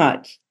you so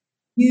much.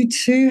 You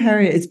too,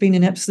 Harriet. It's been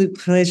an absolute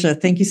pleasure.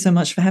 Thank you so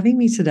much for having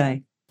me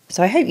today.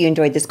 So I hope you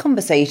enjoyed this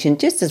conversation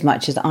just as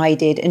much as I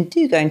did, and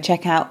do go and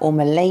check out all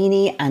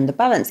Melainie and the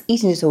Balanced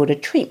Eating Disorder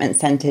Treatment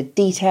Centre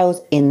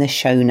details in the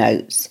show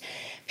notes.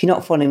 If you're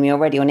not following me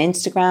already on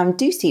Instagram,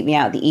 do seek me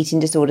out, the Eating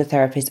Disorder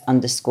Therapist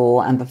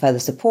 _, and for further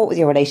support with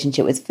your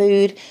relationship with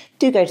food,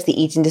 do go to the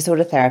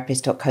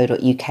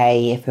eatingdisordertherapist.co.uk.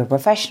 If you're a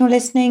professional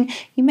listening,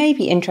 you may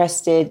be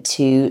interested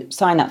to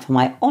sign up for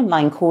my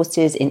online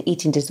courses in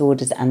eating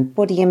disorders and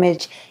body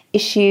image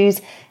issues,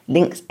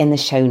 links in the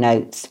show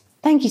notes.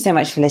 Thank you so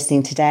much for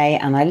listening today,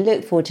 and I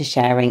look forward to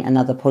sharing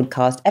another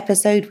podcast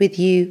episode with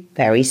you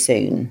very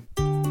soon.